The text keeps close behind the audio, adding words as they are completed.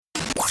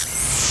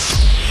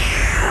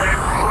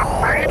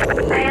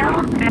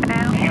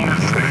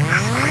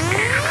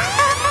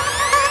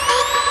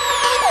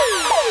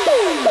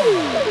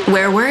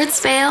poets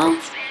fail,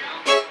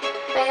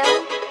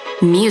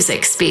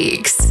 music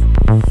speaks.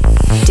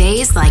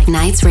 Days Like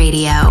Nights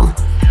Radio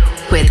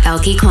with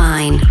Eelke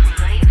Klein.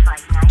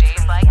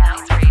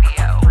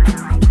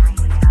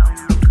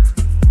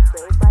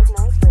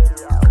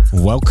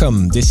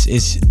 Welcome, this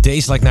is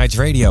Days Like Nights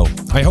Radio.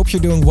 I hope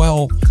you're doing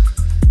well.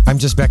 I'm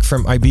just back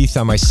from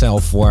Ibiza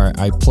myself, where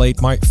I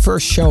played my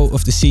first show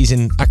of the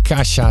season,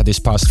 Akasha, this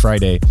past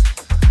Friday.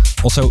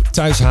 Also,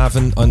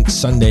 Thuishaven on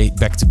Sunday,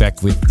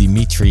 back-to-back with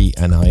Dimitri,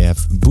 and I have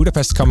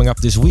Budapest coming up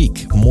this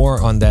week.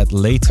 More on that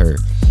later.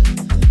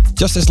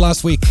 Just as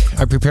last week,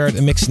 I prepared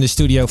a mix in the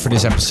studio for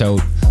this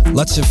episode.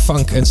 Lots of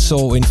funk and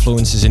soul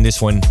influences in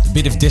this one, a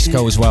bit of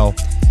disco as well.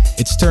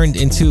 It's turned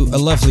into a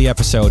lovely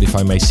episode, if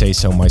I may say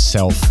so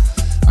myself.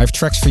 I have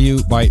tracks for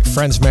you by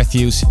Franz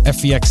Matthews,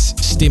 FVX,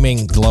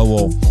 Stimming,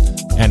 Global,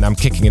 and I'm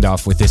kicking it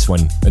off with this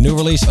one. A new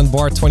release on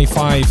Bar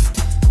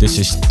 25. This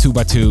is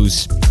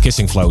 2x2's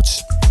Kissing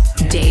Floats.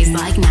 Days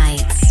Like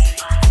Nights.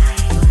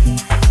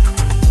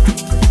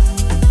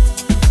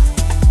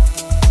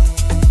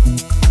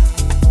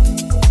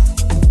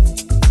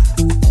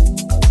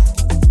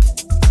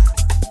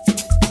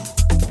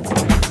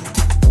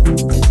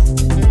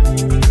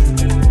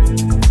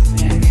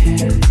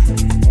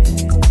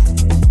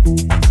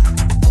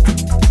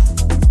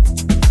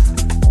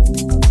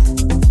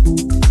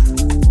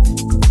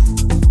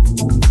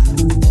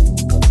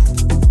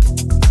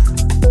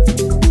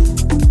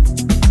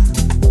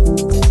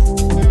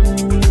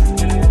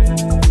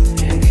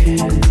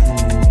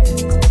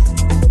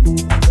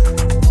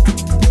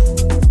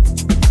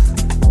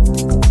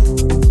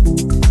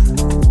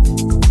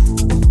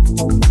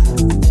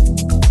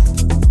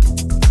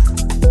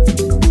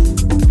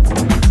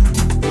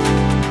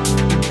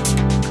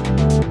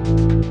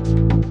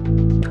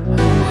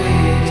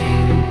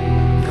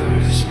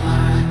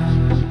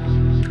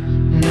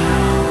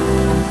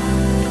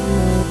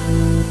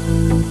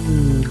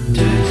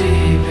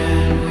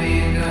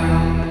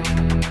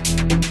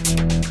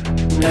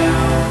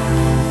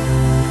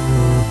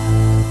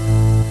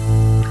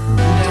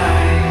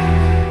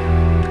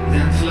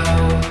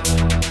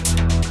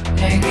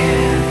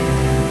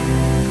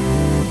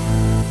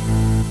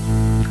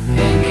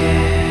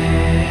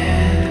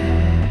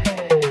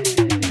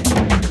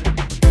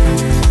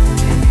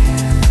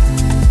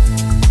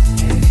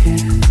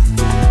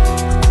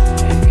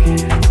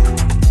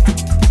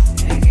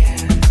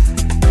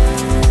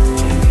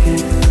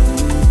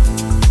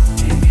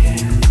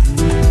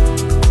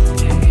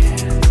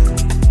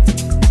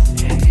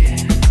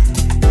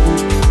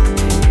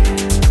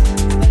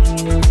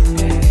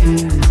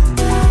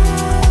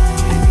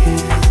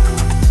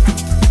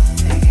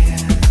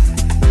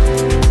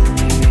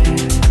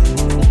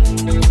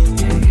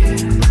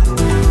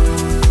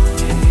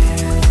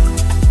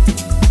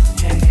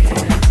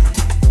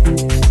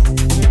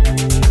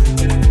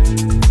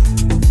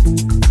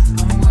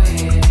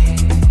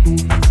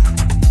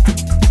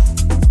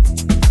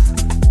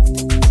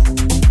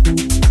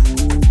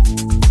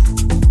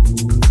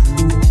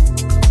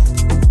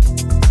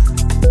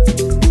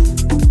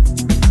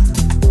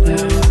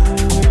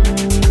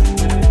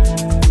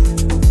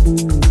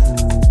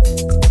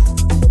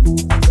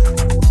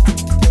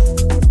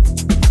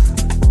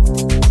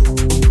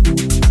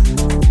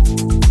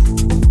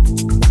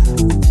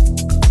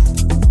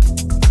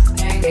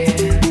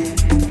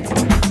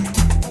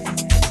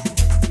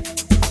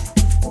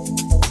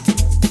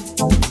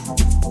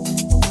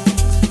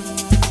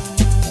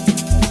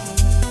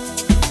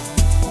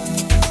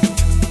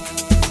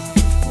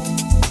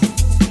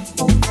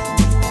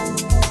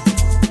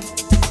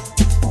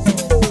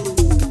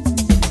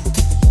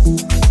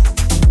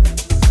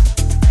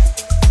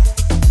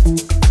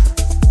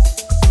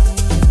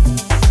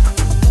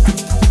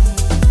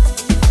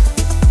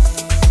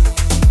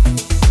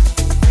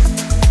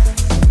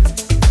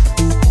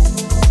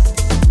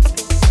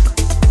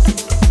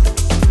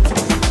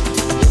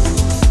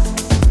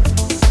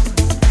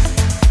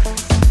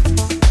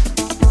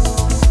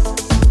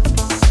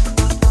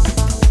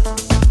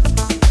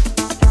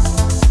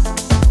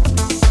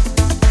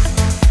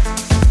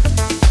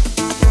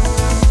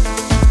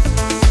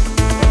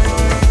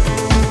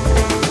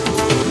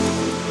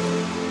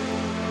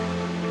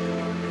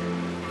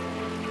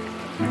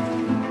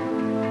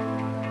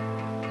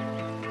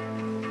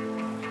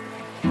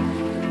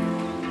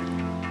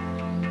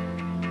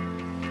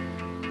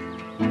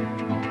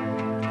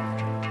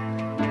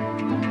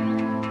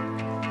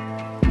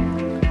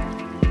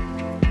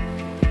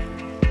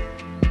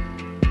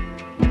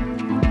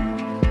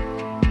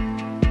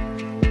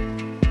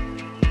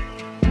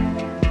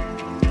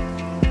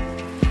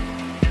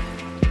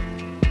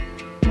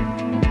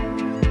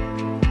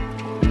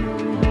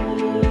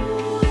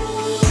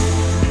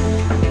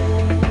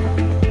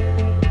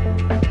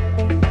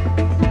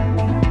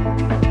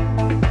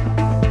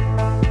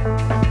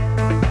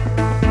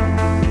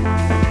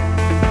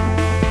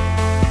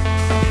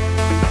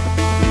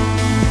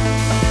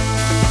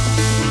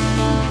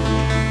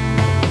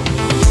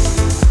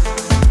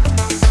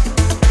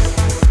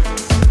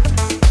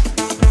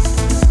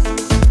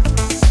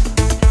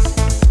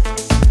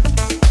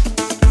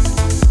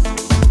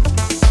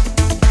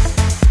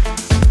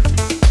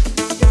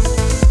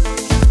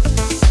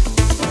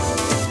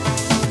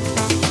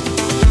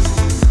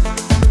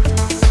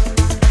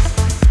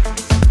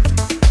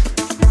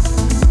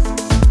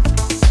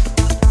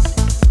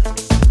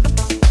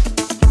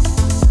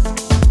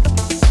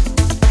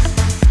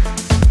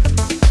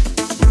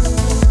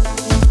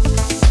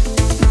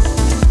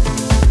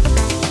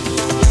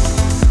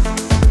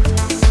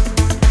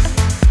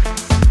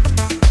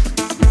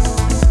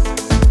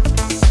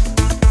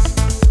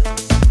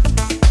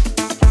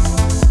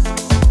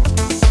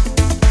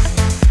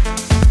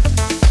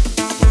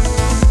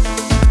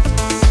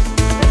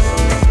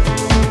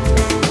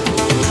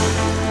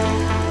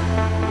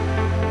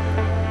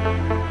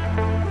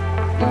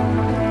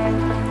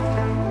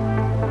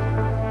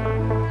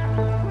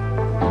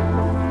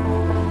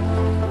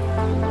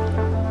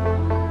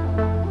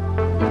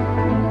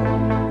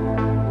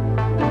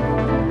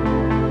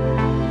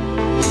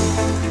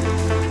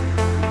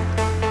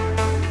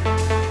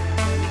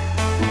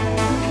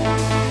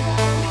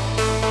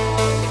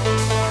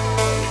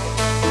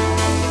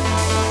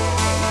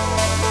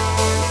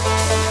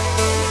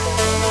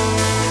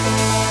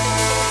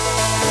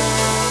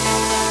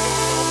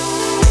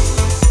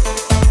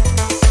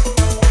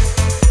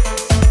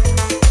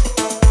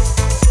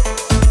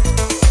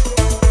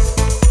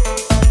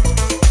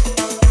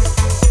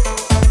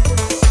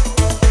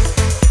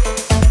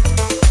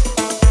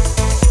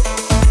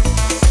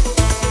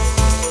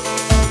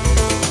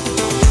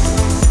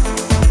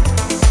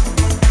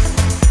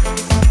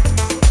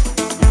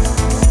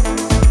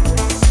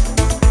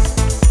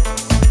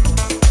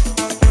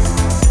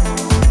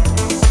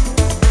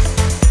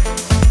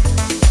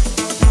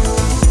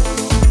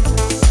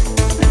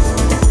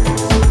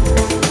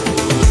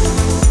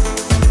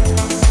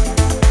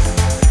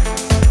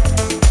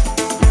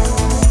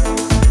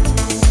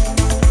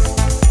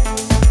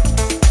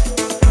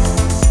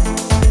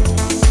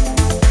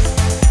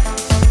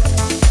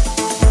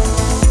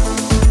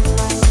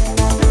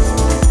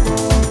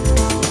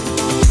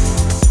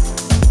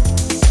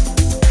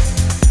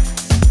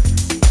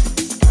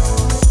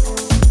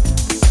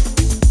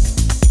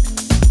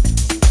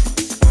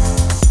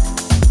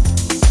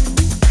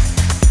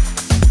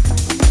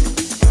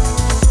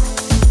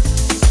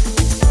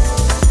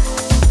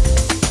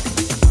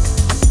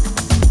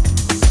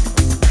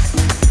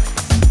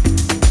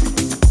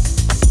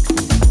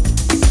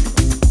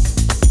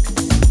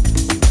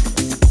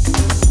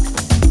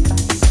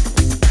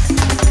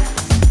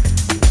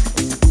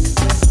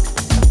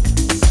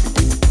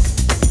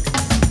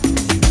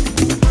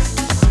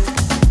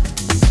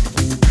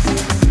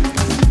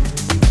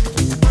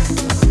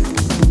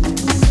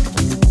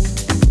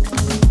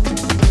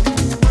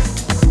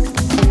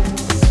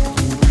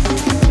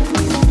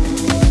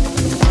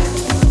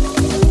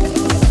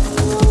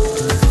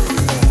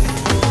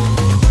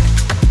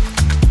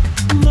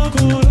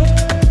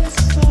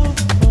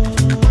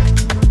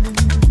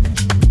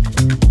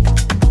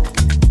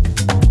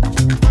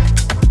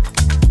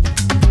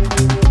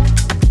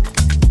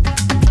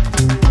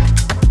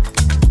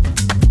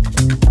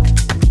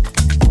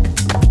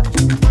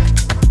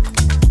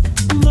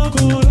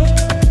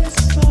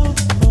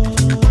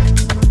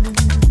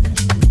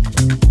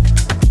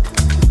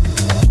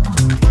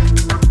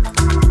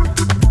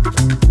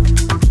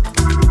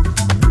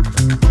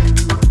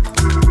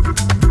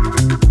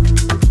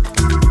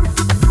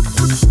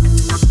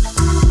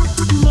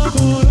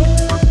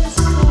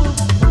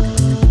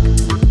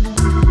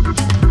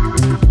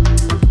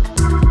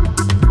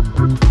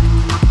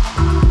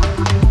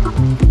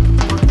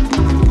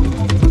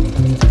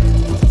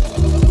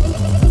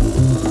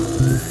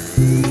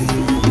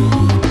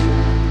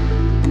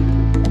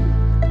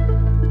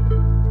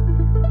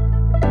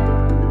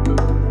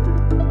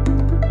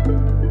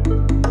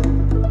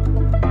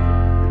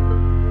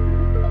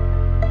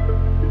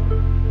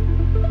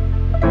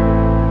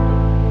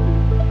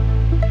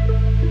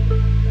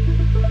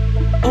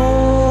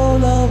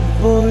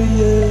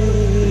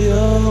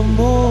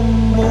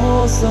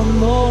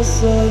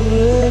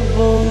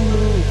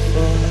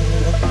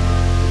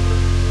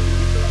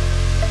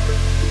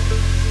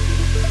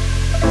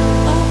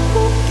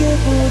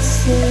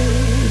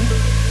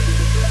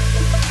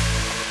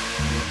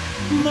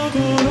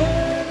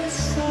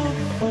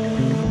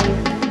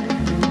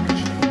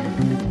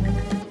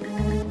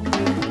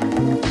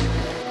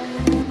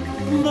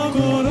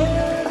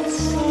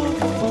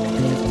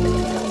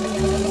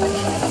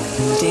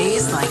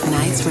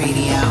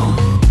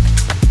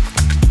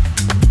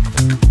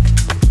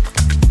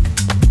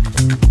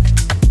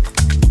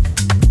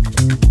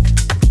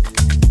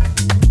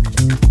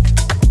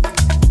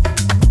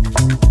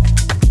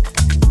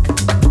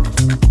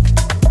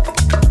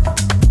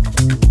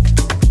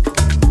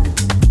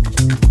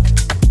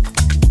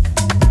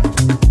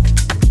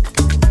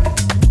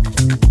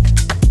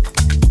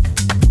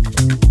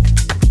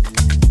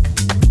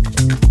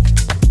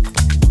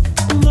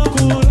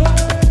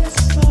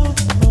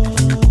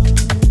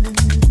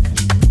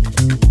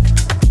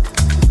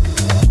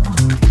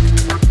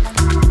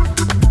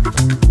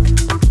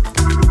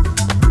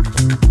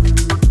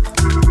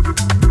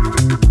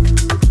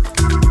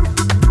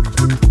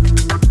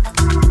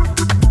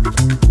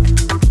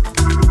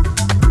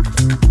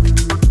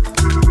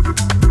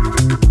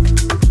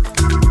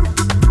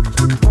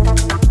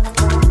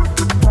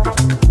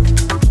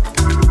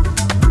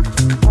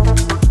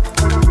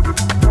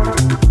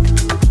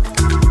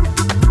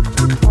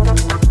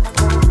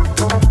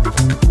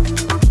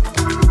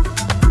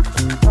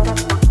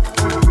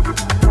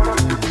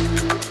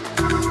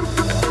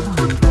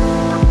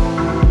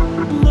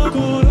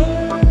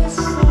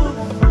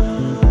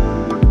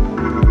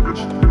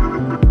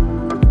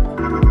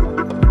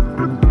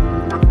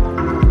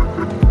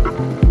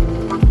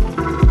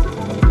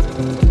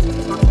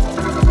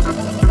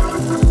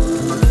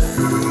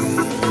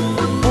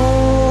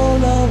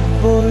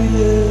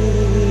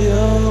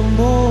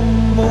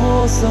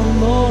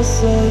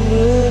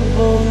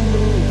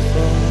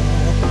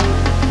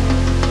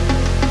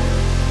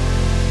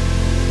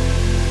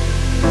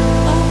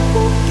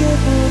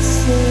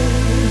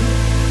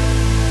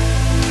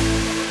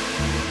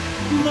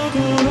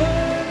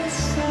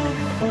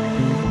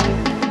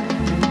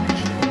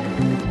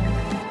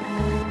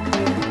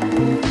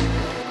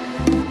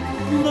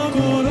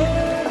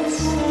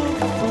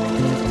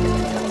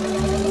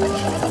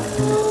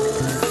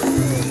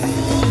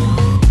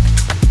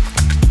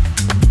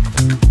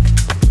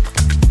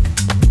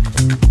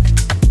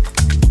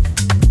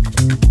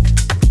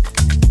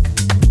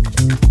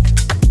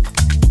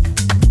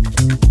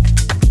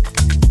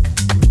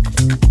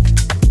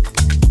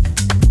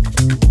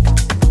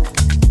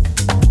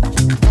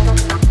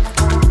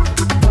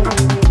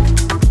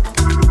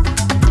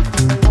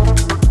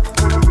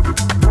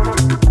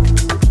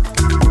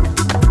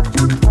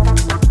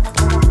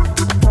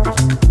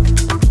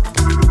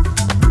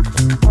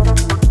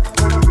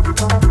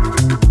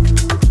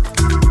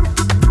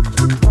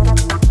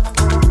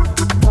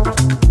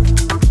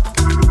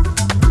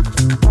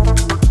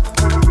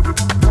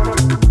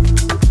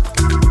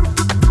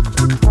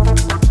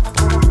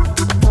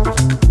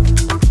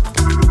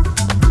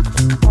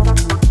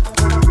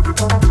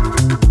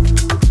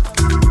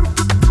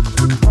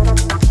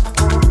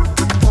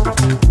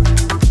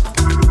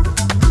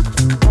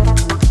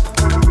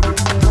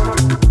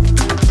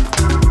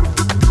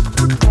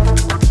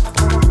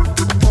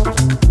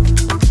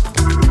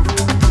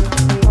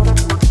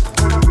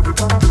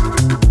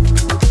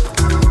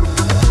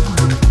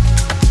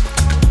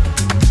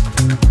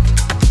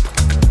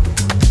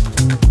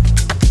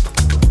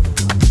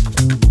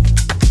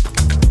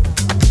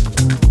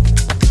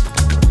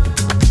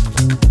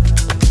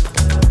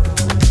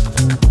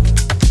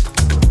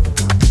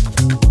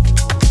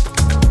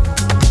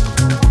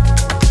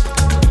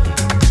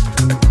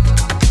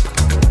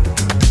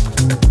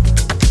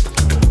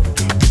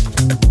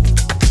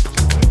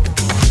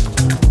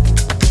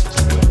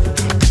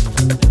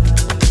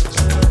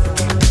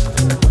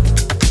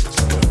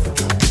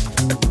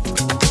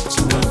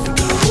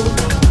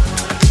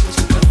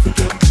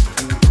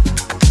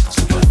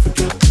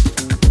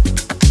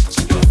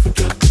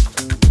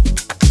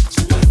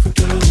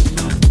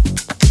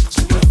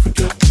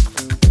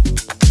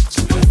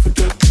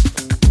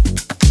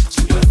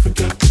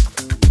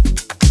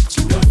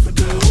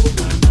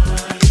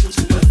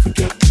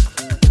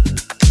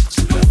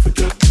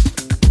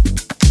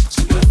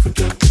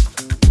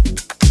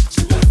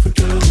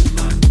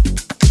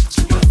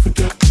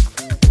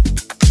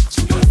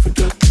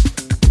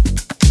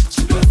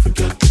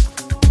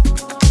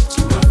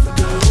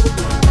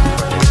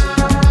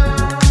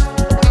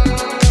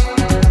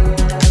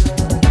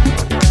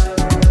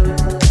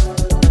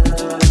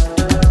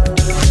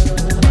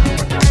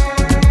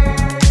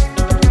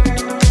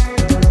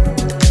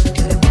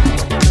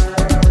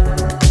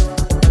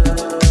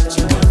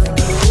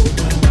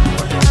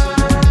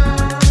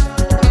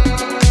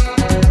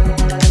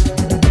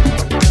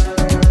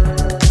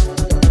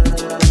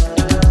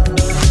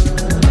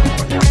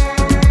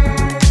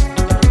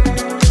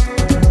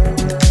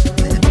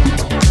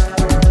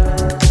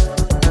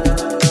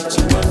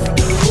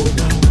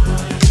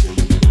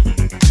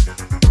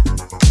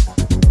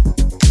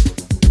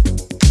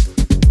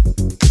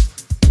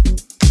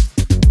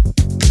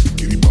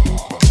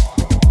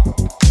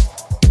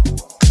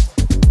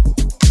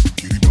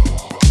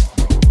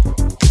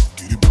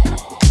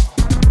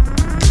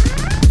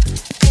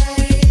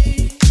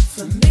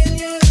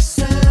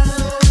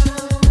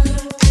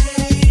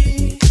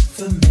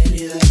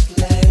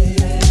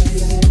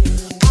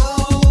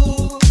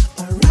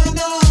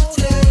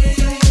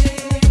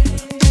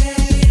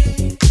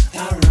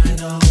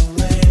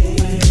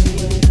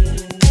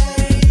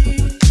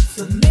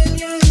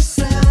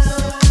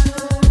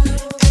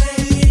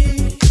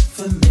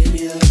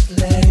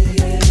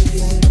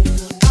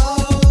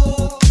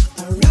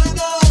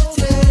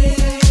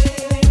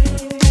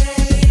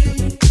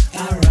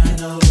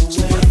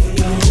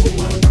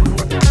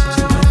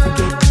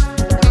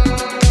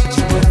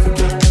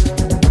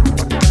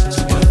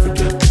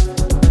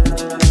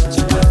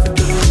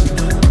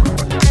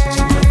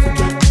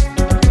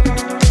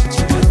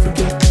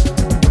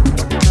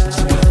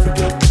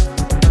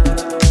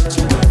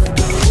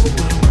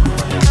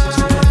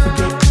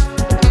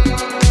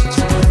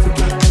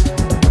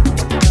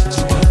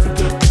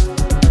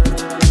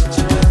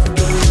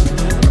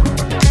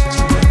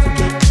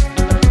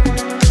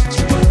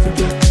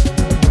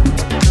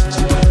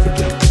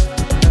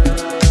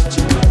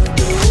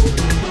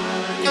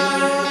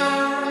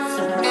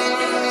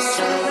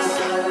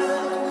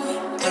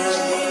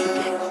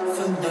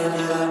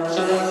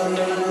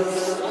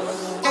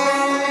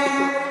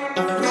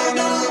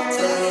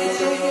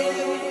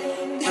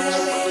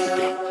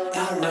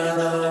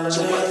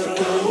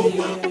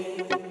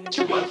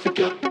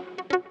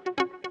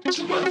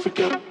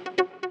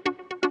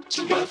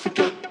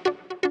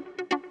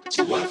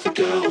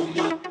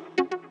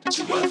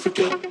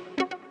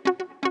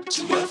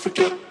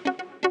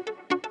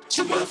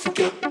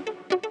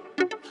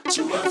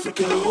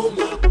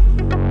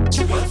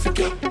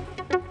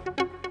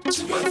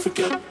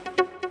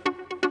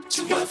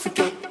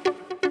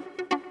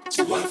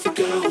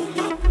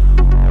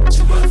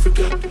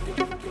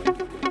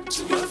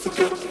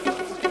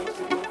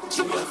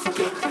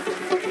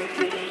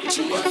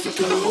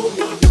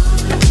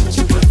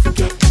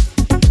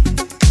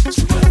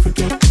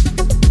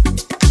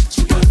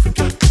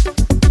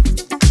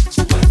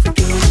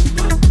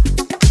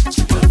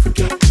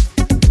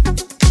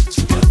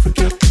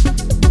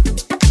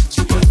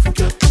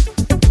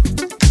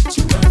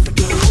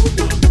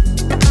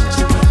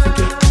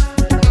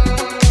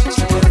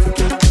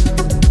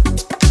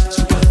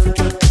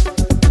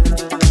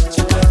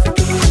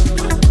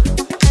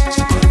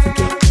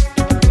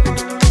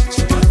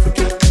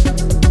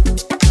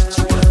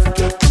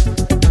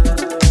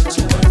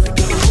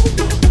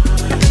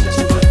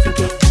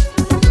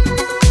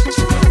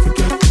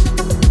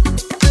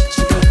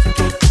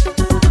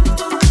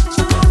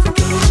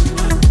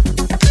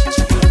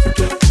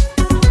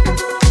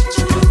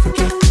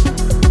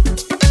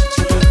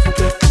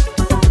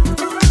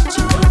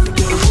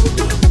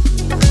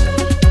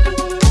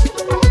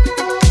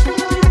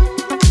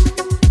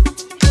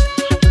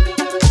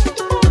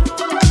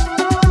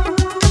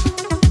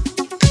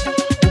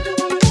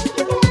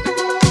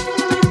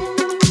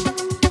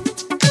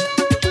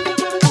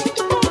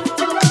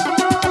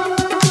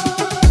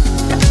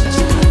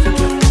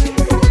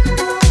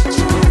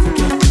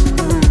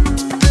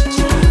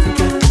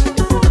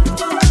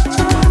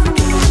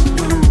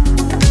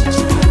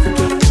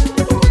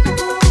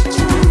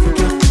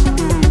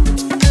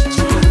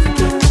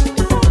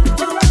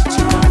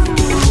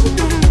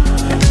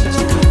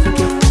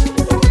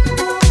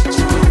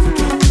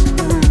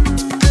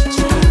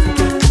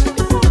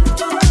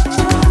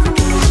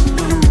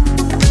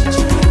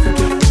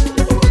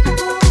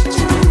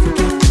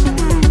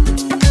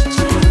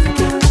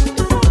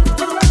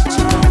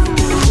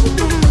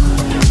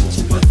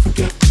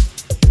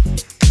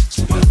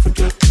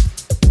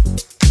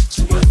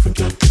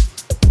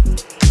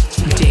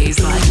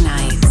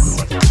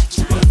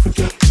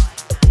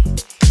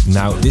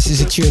 This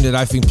is a tune that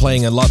I've been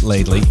playing a lot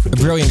lately. A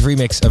brilliant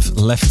remix of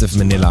Left of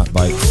Manila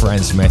by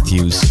Franz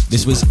Matthews.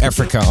 This was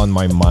Africa on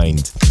My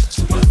Mind.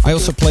 I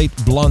also played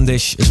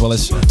Blondish as well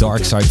as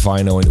Dark Side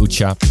Vinyl and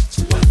Ucha.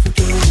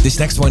 This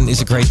next one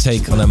is a great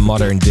take on a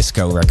modern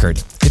disco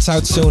record. It's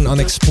out soon on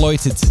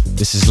Exploited.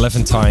 This is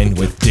Levantine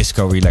with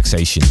Disco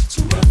Relaxation.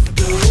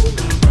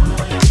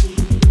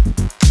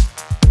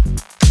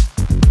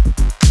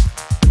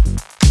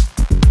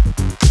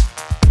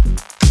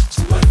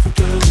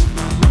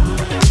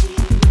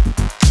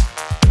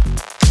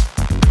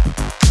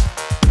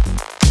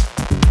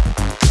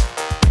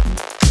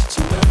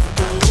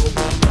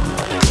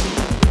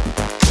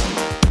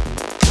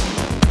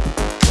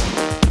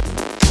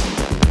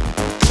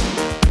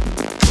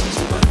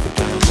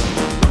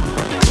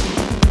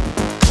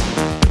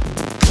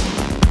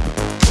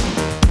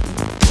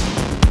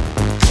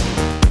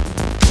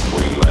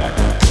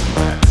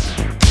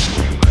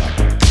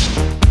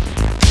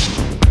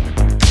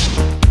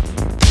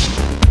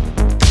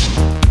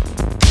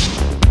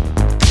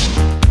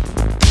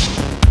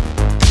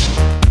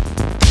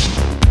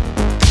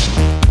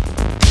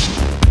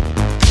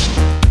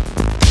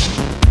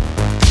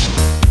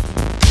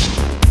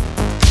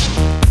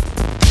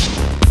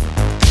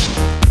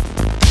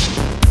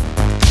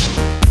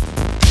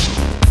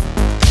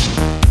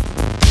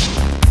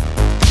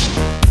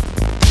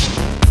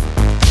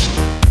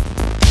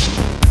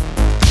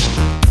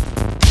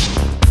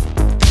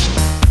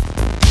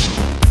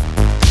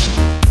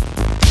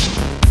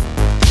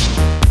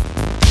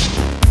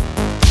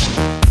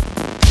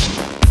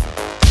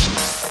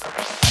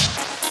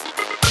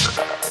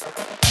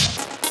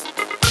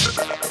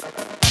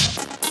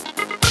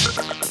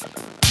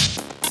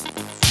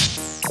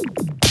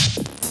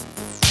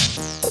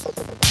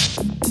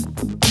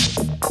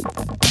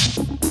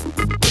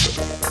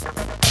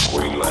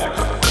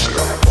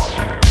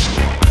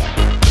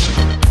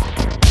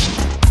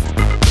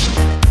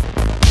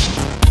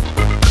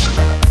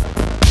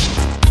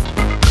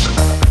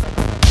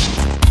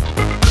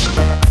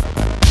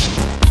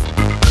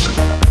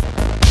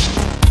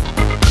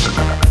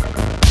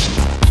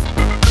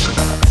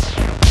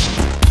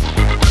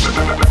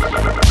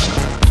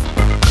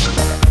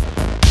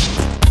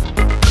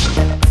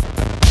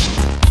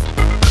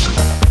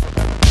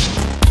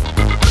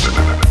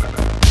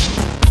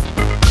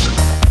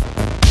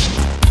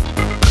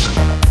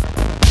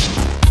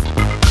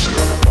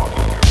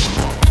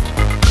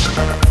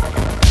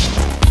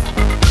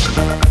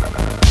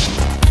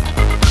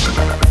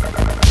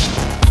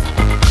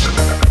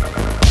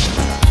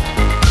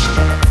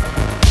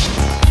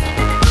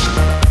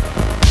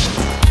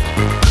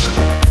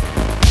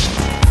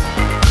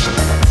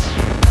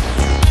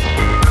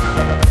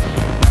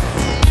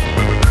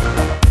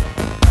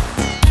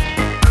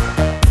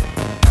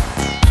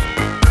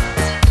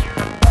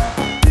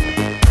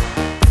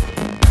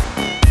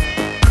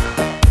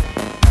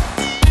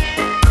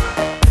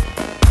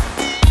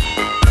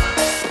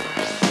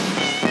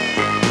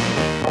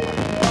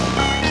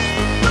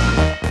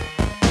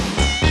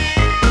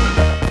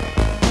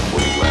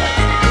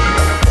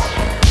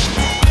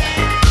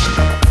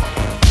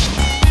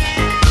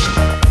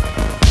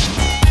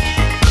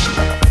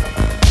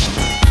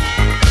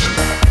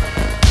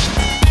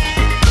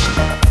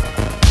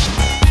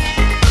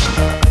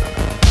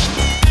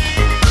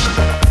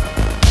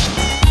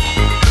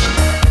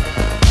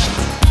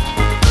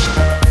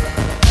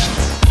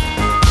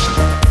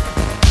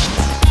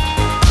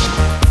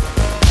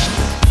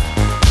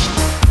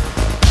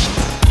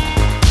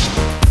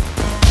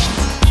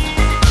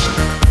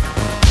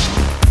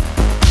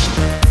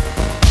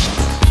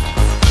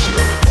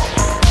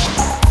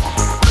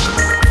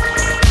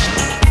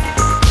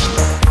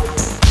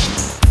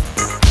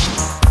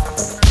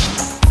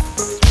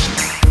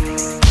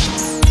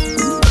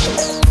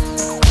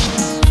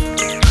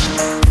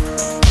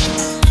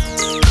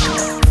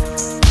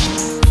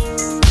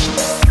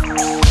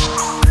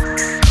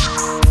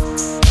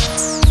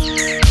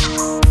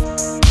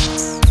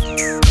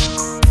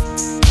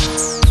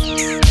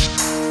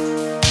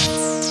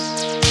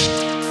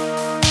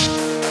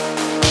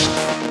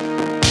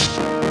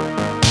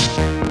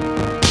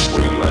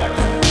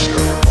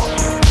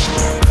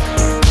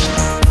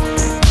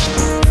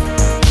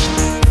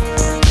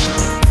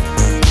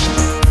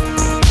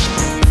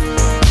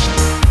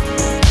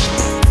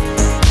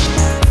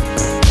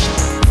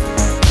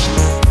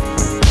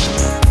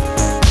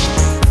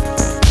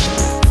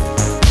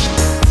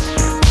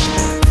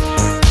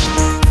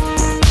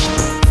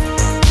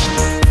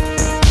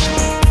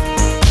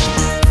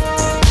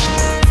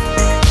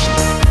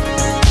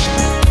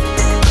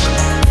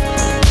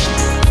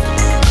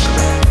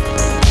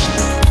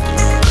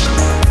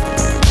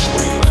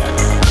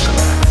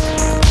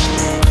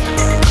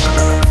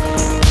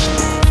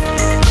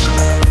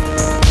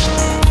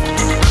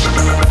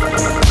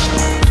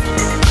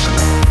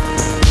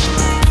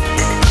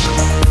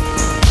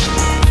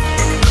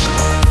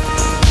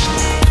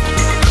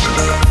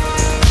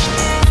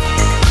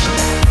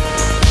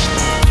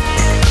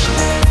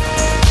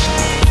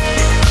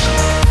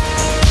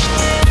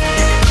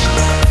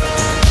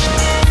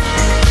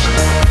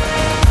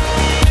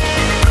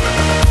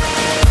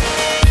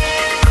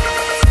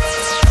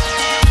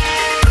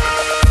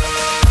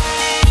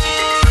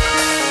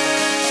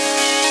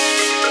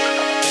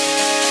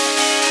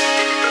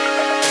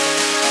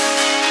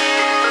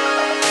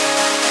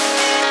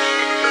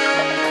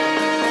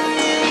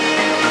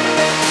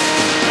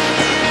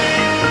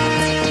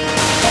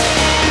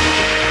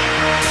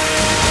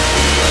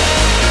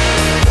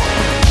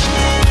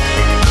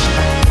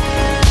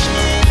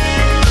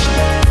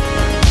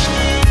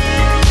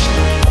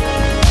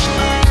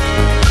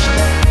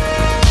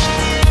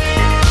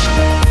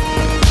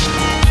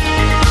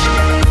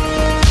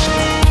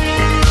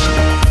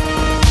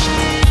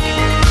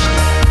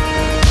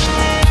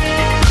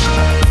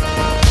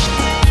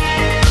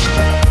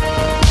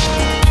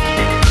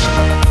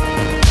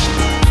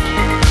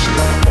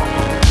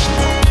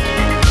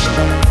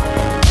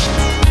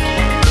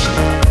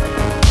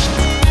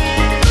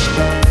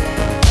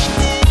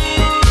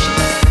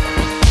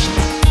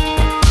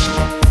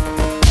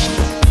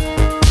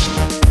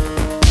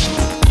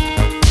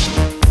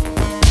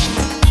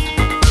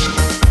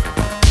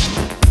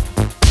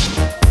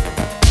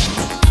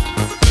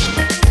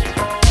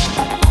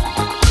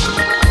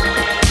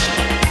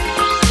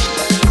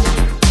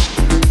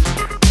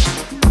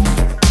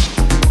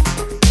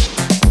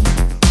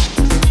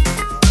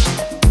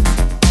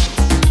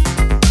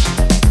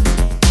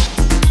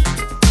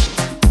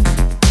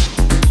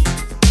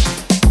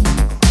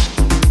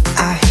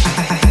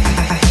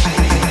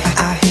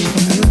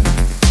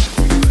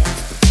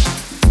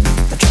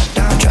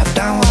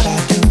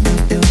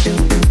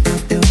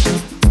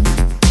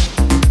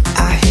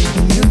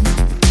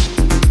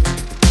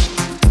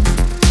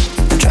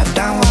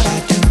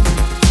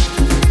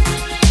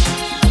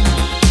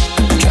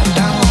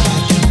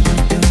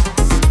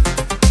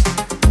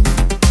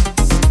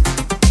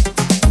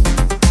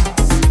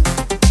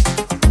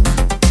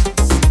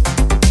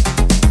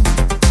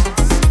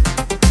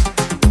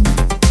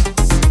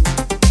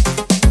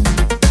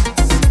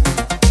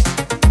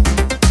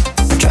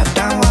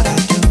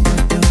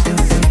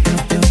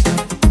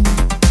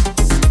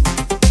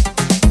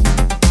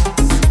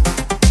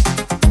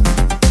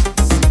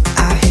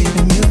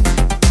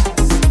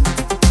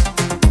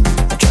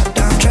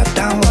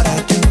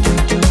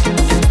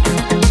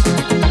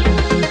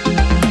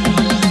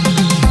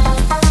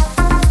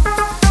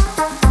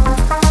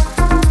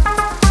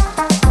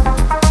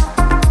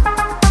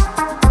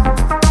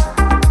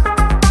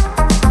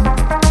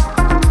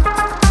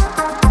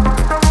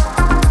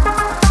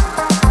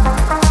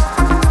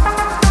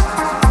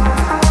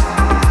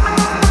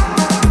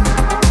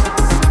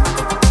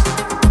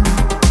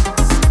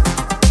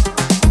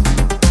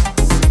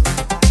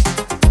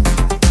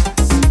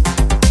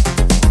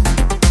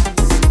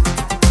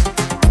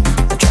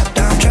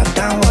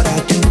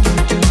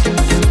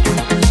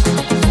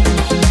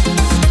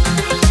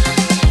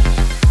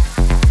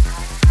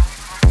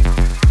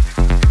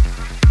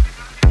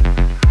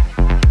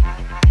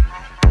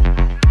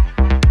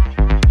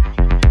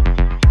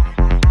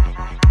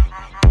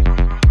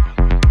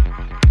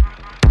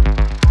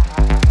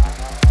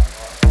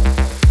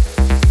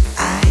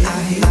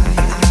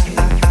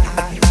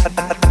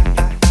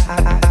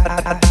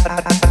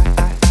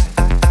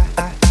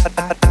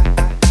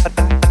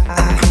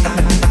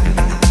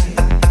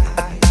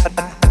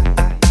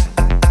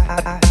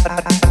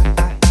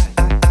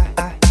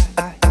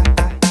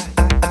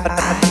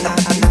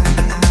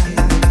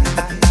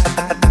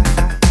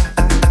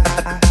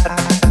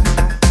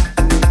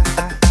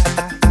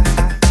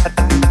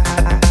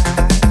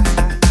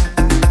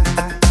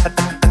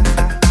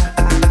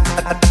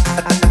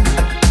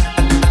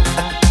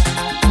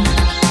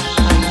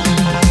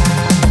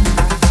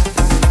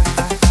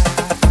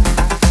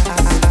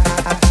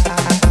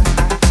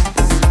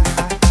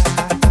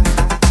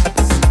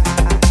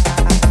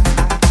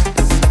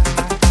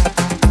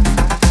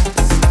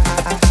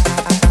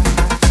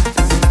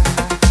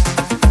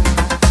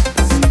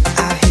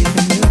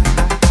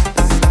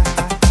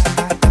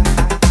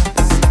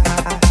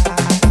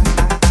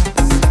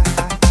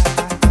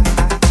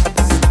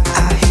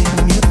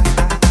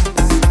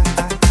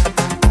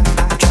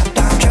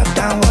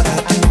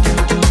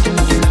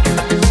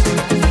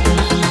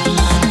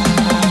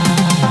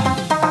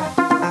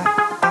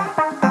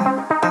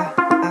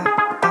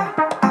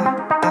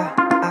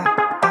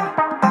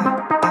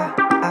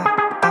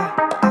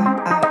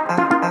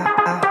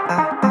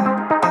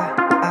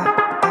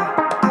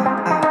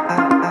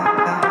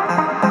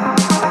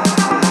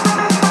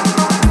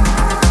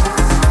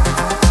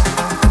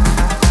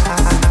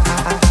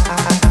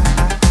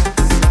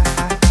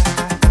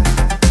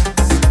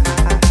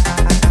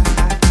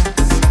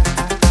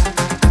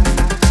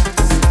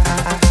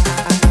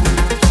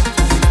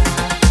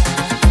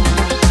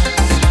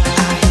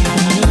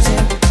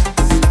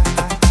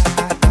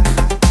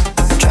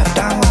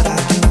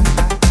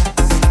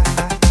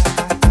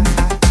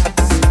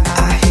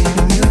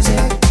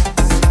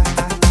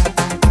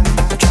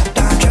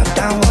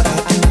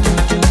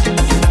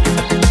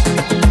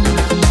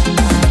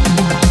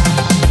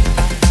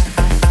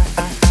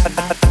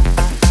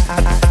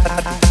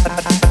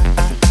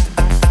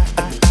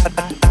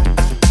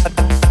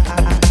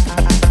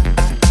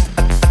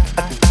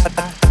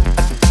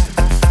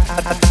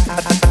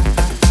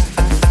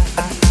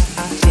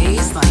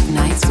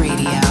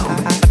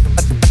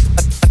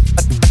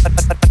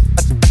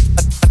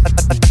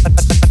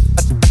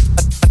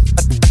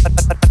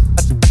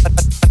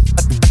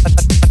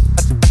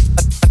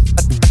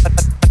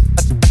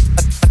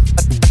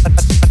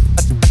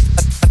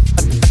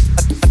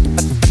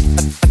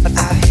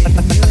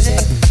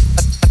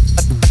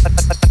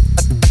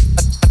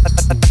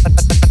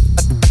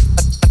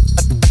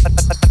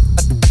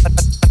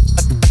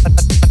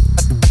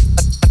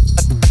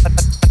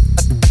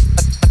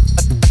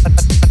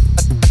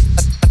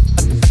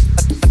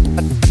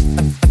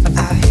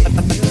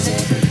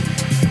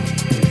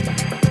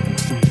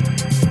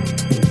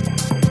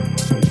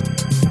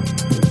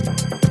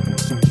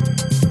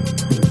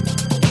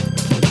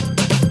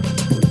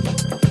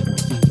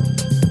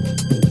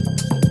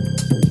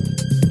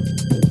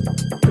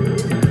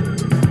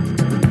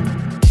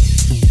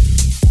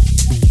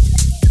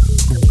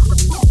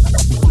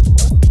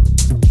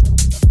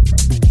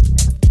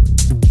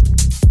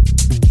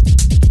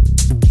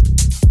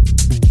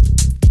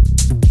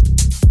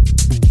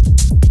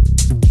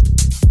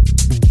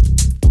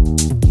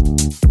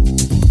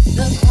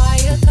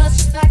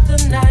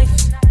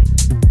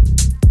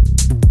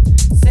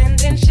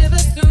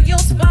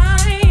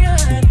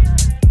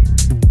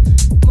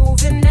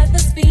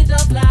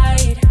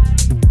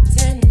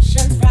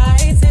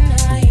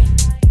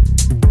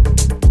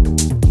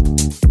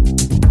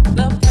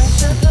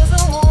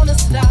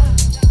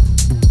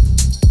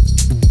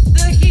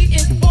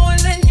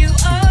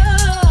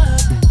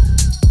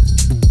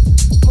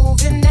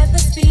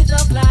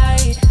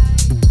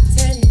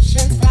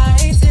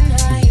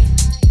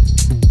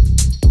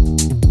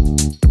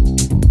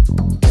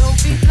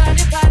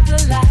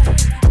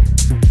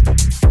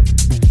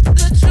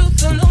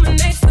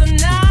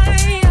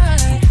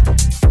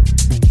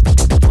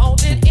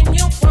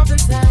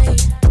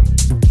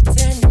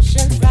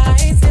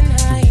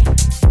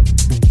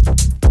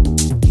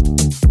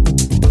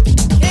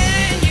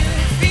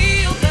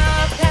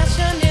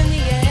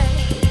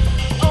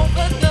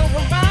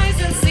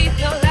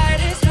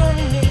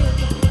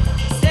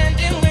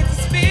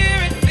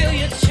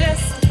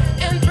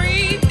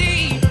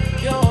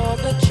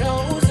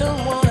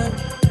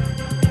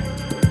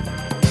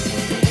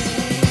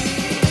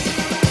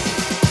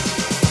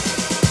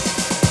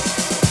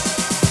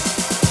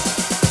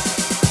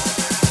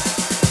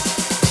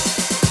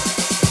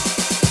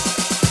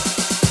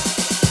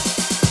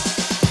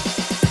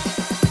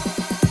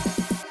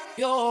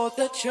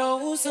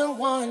 chosen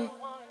one.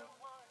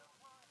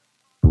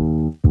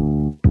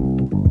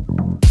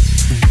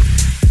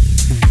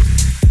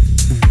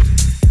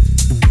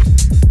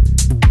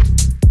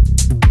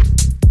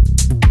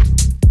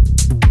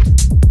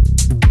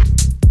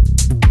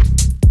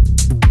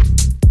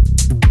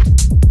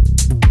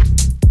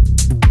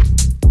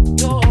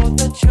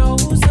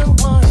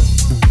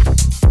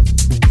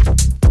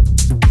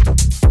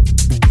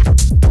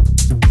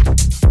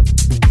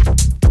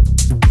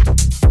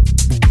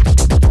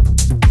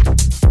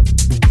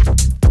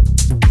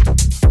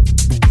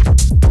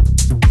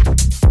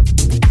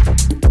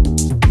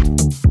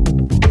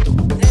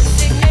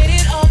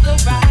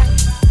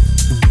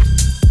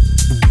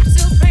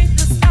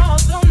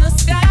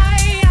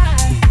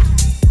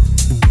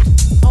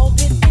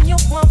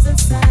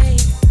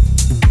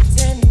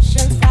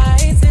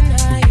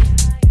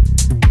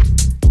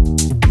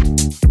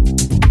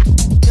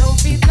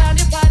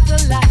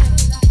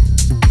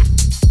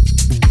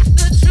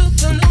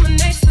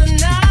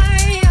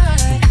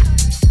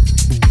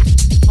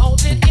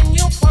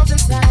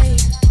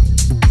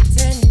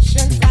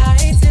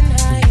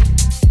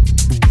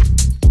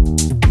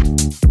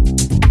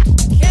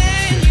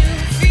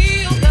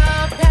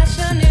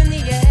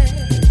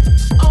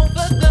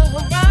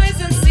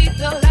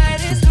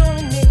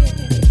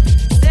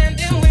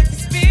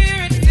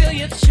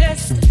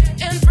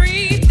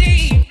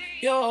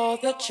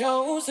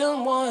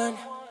 Chosen one.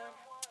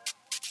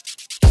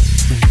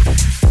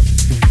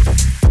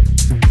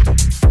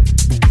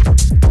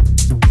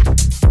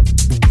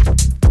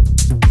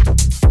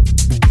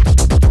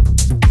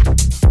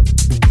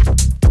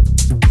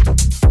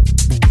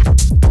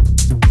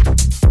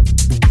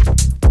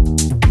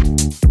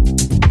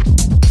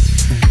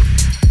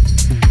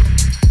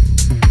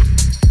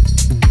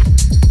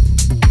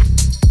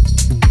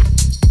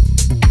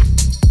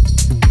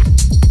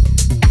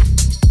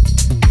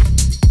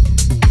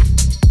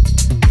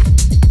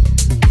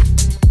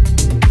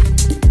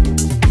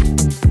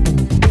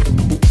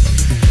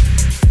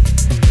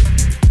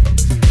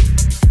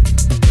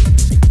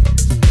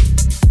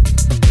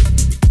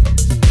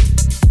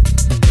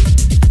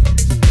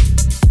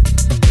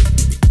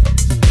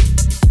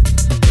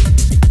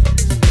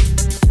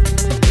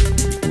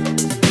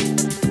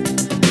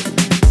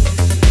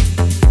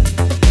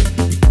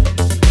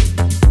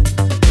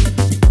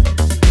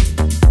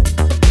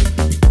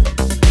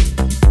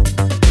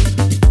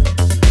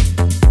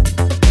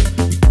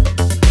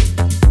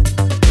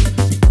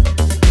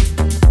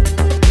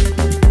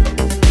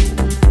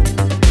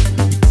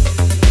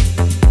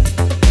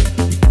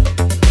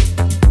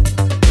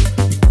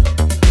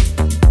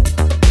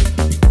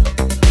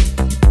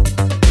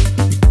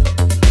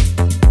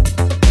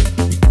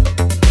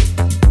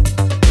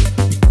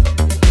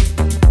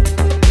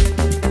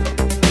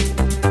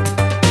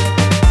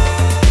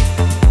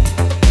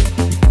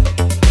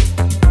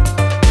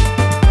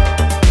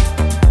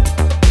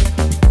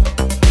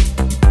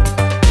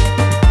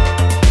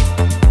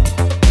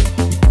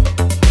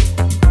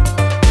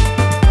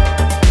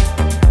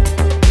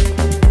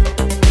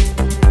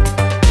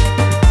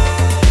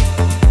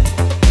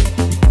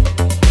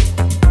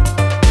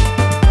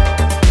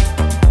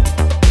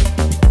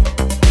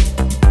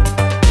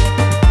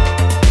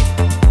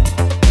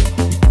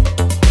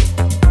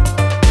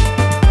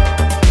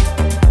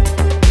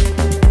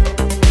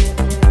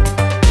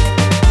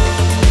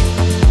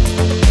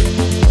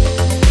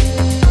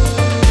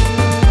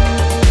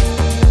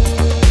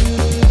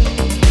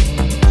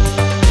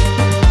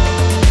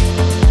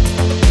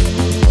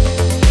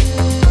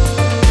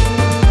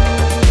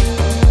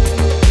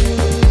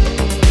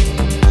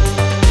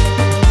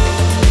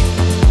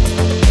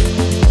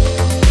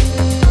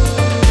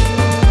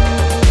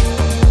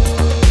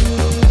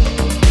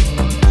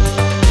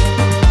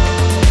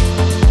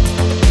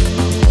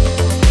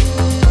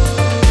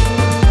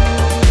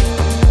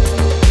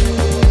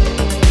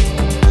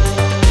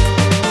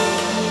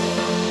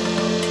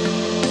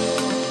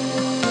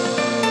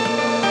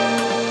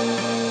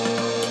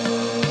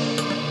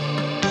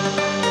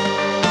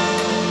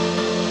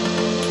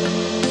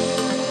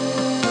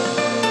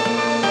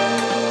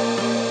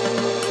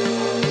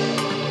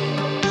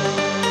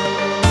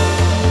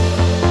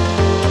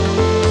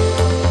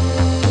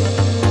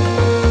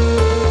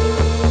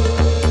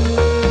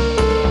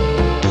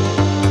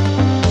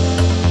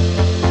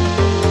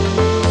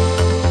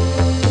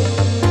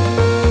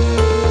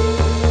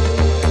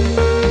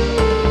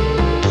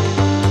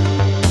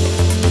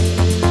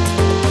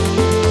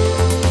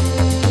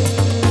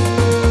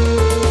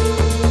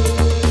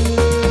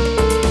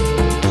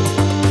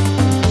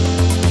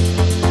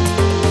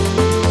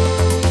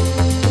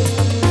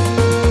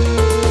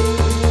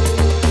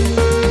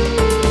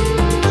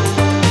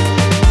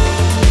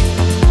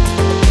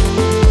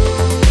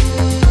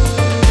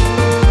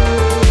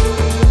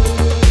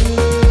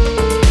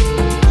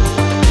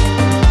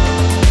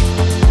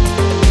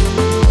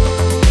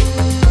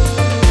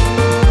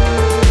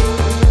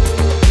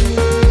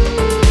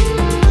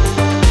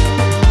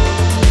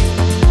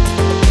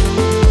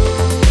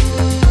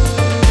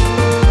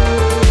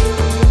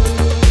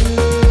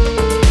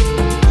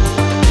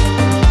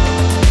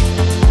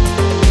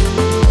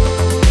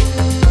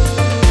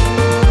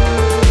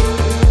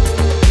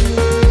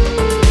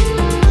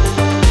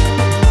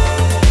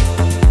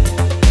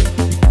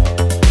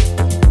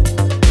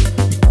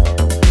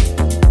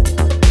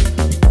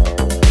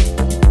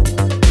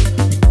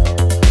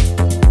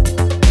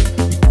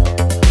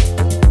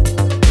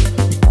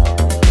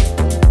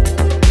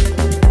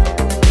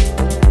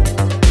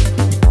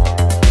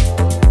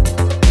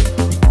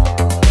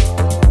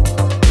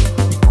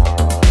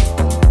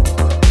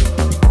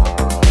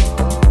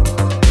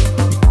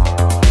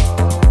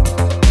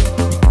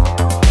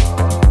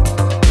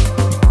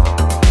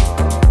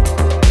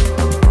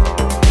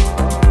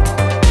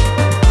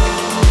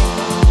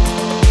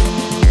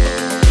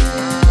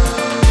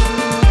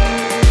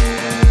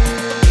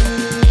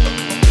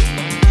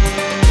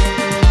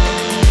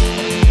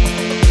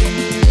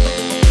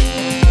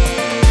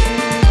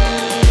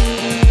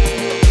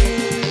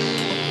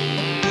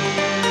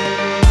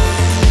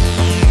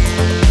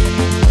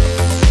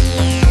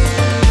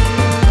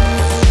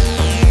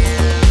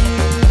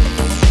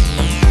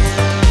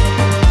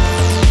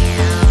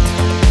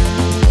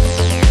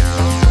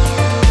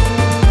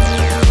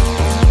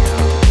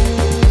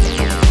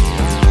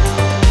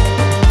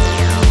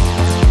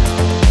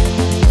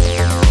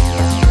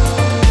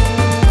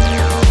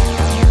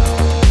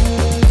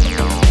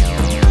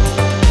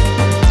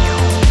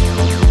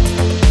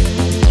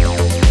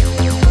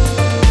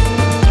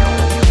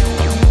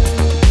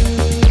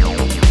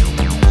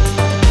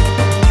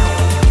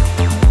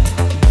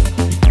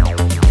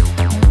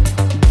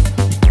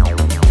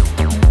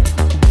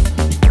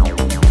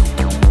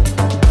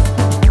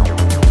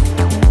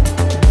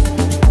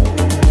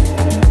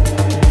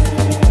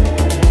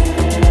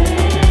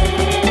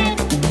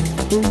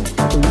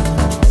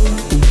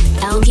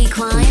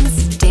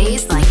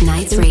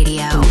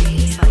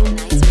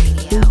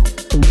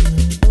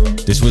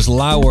 was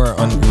Lauer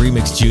on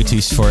remix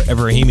duties for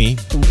Ebrahimi.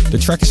 The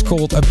track is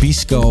called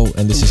Abisco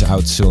and this is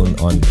out soon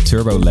on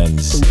Turbo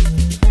Lens.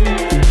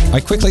 I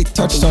quickly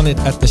touched on it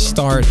at the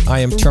start. I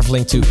am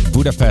traveling to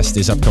Budapest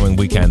this upcoming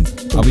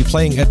weekend. I'll be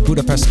playing at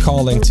Budapest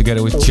Calling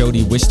together with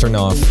Jody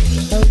Wisternov.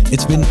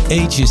 It's been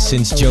ages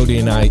since Jody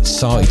and I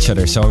saw each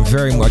other, so I'm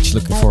very much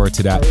looking forward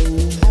to that.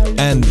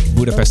 And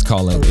Budapest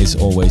Calling is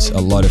always a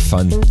lot of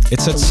fun.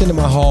 It's at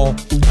Cinema Hall.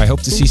 I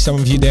hope to see some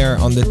of you there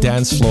on the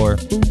dance floor.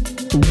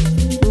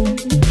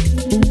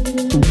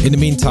 In the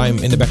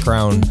meantime, in the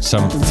background,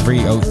 some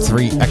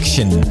 303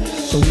 action.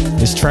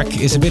 This track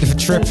is a bit of a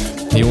trip.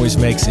 He always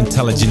makes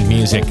intelligent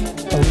music.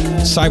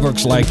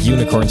 Cyborgs Like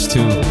Unicorns 2,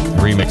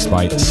 remixed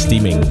by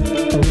Steaming.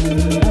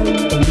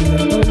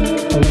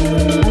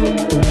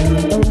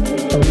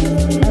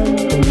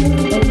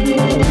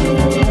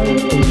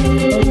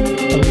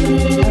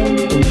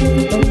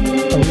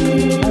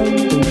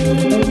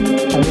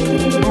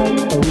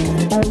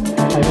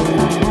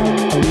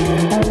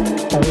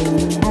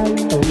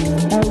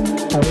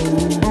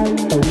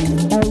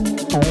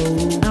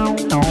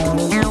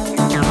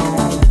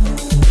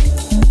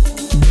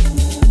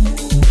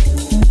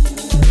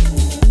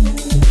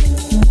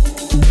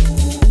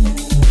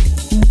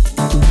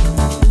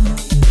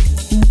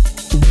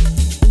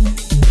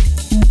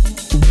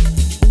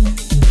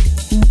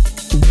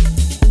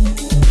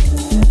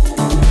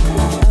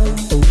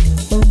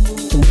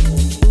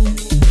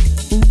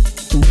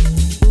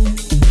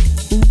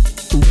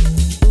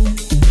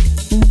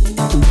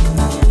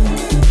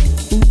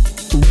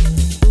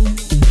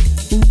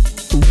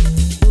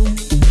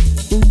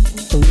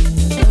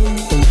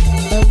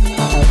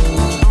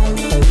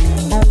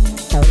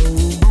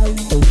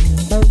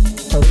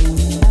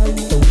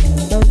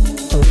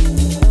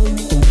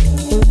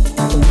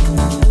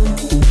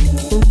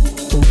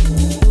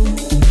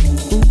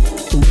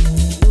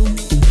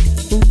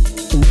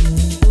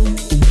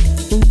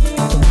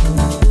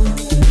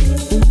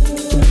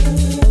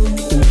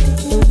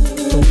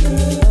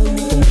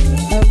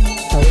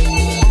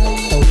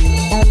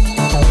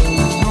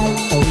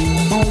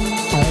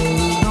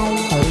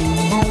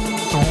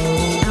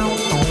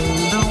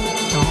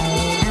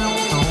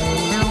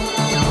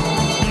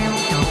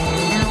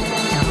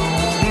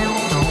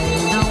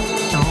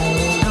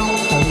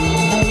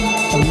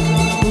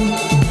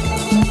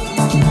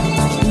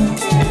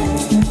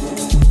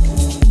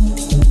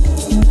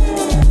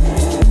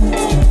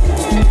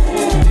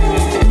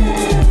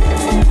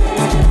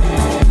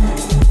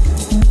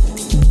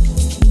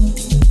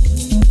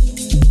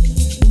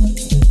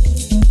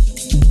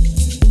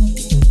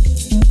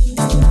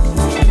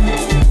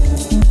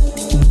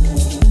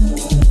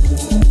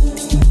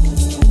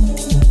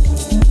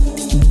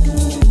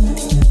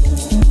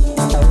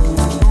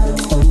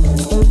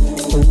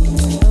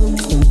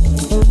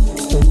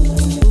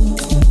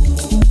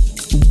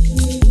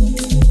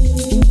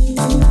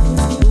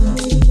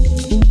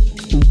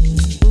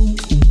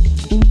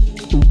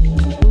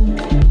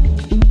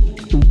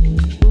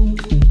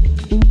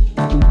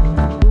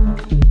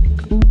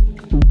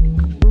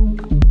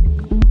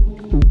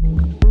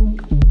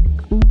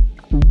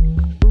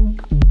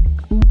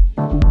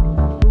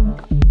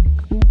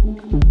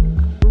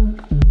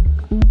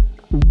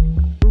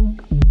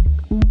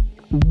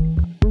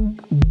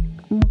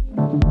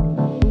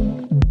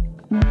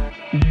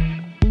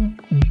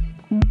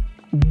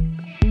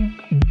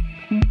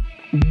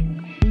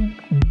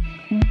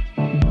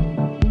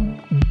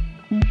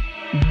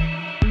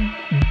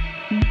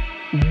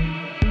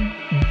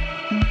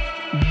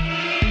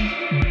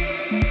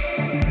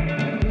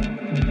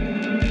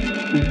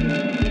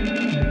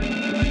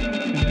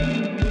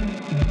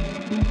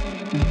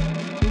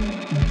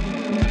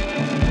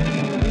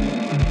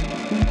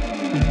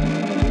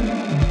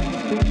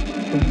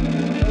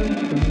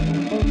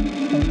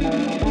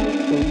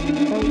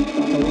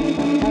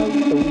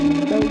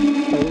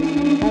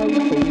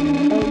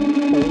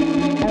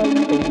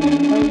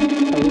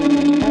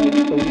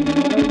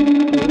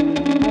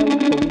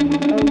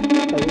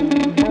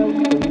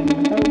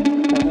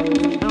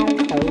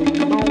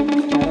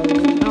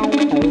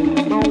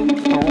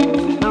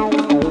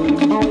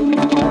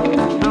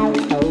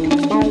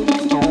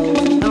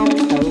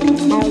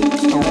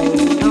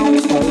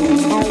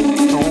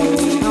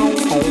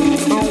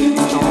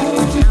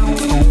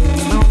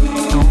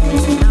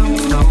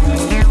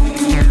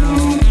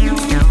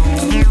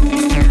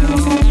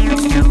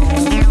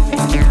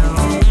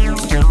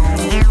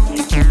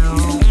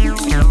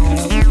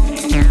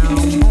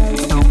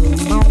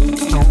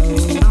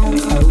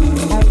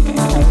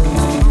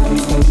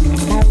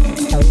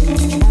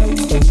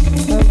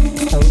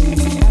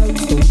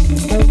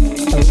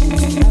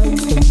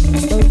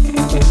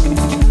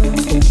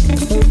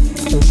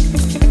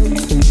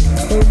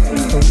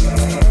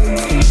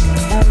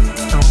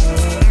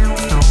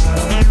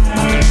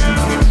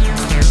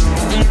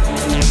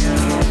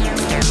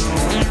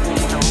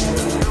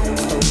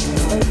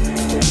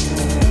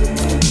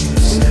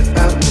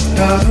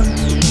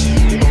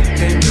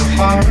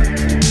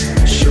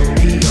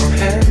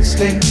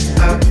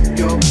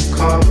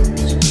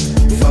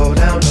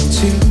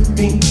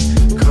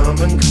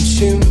 and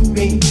consume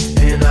me,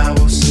 and I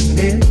will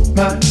submit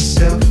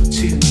myself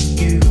to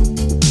you.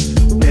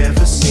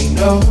 Never say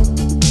no,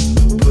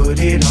 put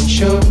it on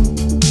show,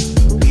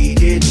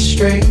 lead it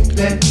straight,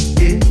 let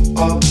it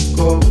all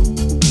go.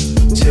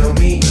 Tell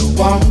me you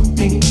want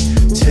me,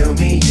 tell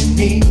me you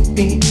need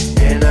me,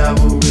 and I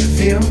will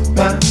reveal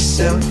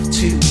myself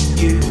to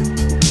you.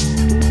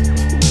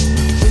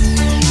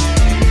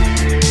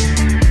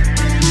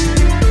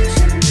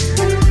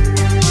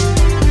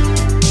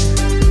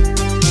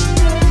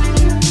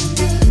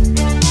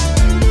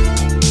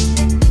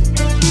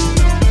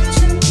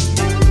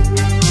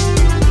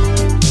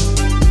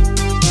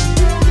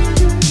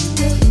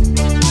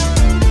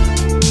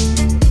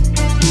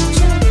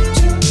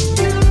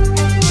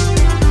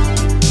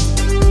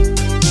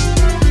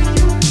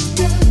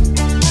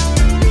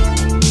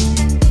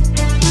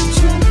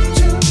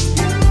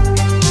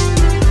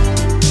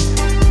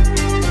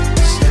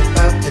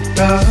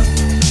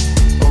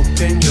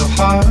 Open your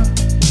heart,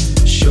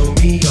 show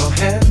me your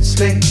hands,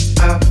 lay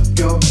out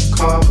your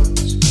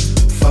cards.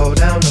 Fall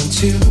down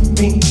onto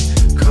me,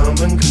 come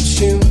and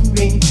consume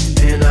me,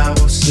 and I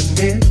will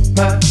submit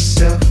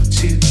myself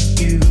to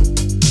you.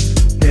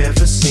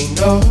 Never say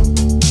no,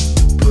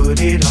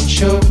 put it on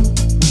show,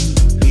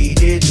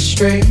 lead it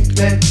straight,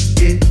 let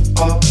it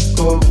all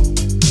go.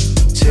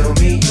 Tell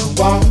me you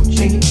want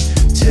me,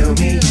 tell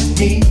me you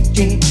need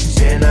me,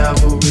 and I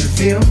will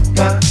reveal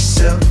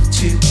myself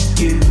to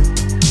you.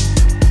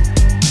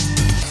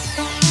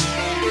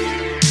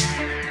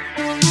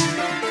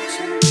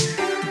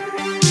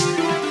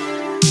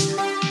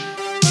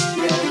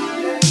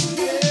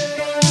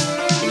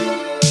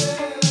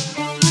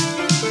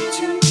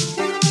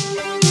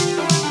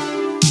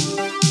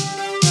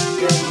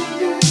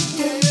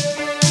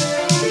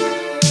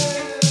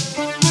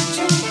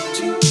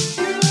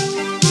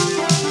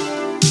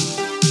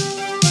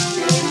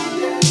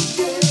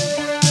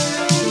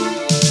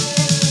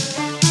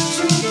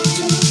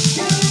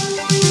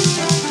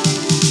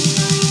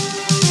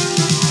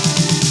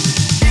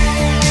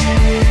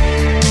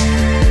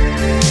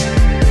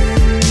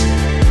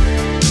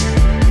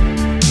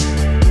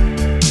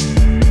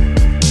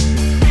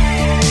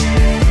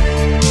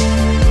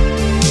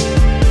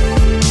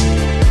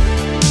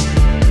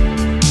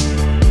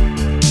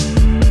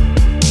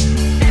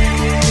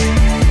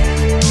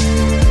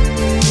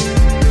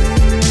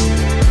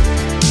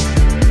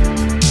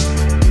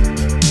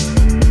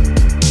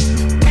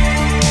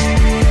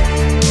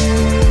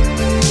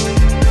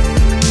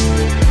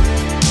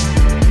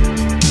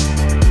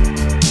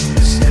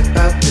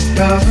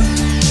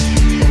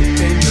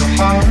 Open your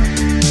heart,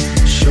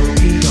 show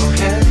me your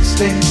hands,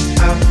 lay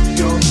out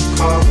your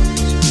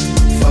cards.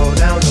 Fall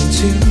down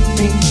onto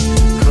me,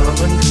 come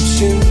and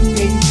consume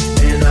me,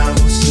 and I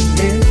will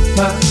submit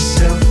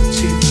myself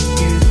to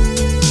you.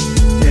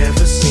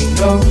 Never say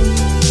no,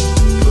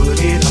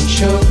 put it on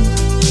show,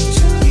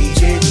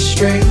 lead it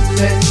straight,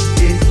 let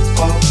it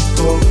all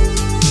go.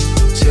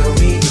 Tell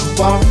me you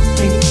want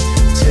me,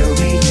 tell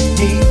me you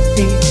need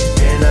me,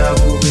 and I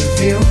will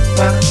reveal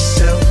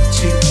myself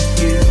to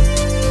you.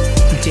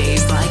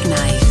 Days like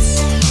nights.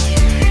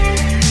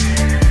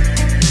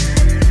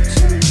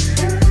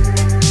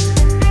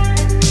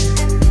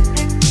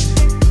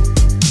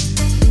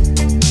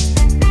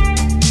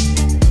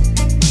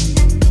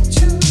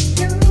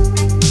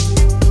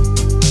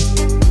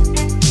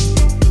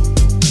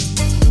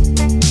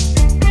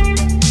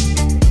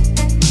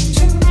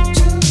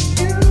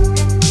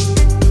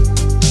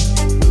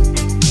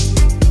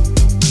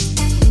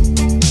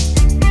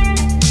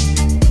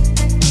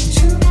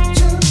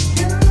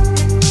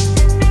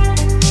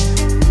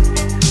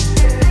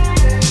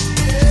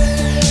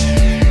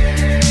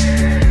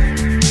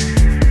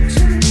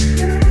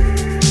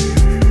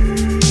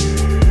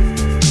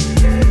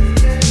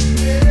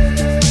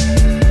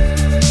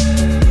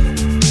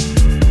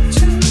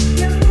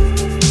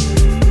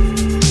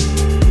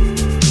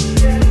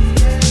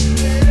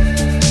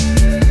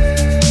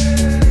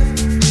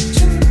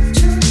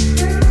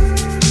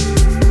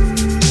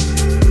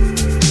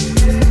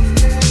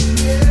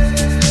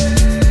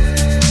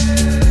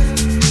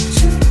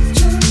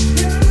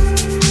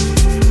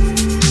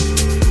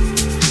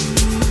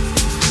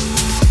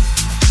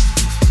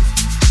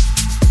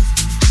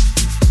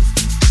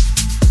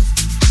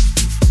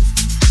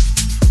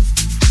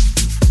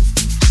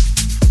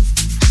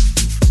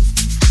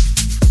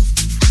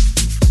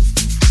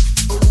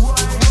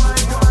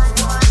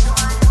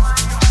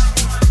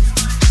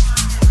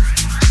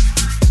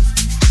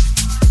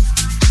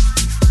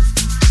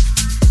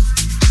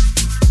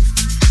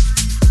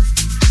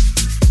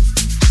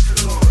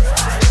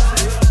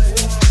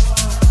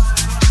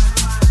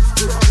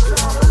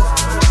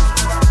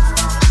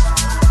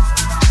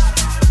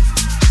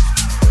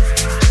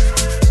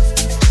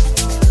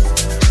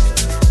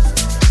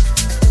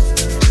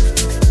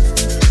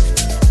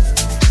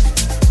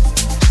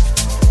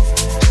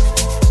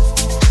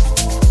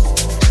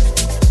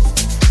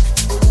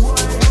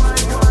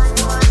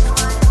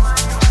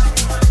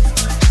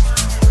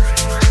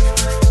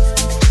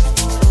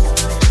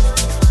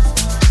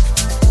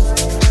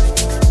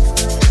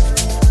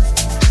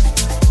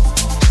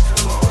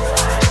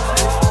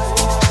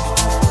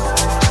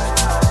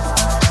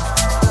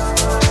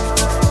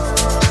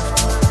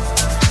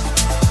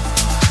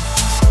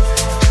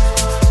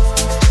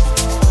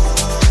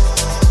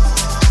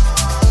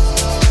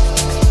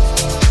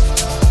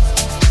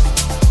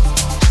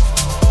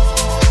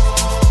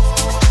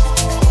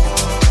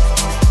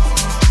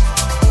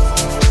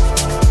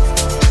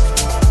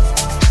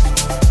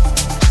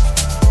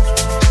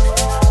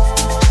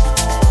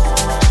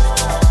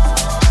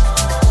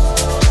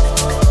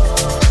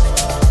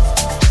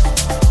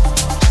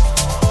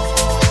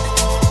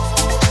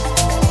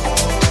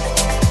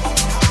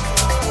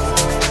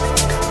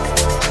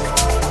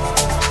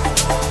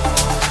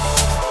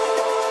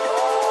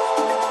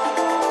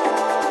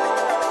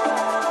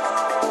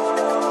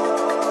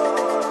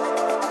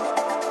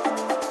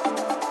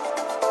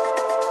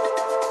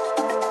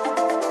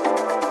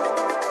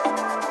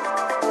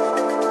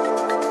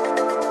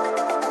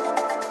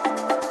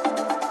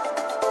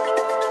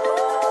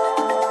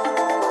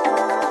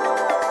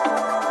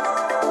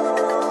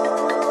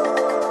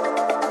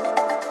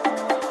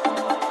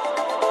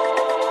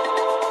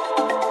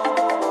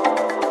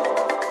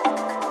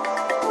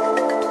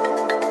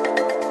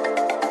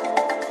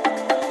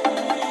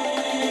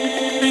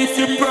 If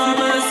you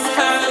promise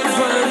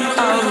heaven,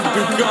 I'll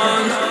be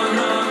gone.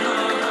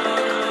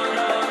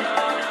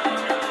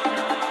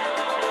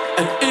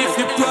 And if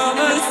you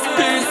promise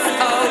peace,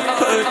 I'll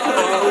put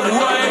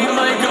away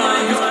my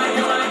gun.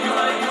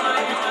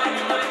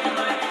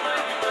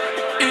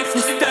 If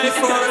you stay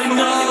for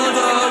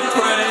another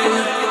prey,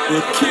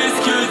 we'll kiss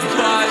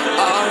goodbye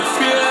our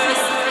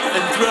fears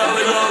and throw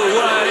it all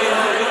away.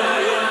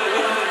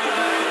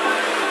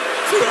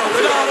 Throw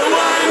it all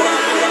away.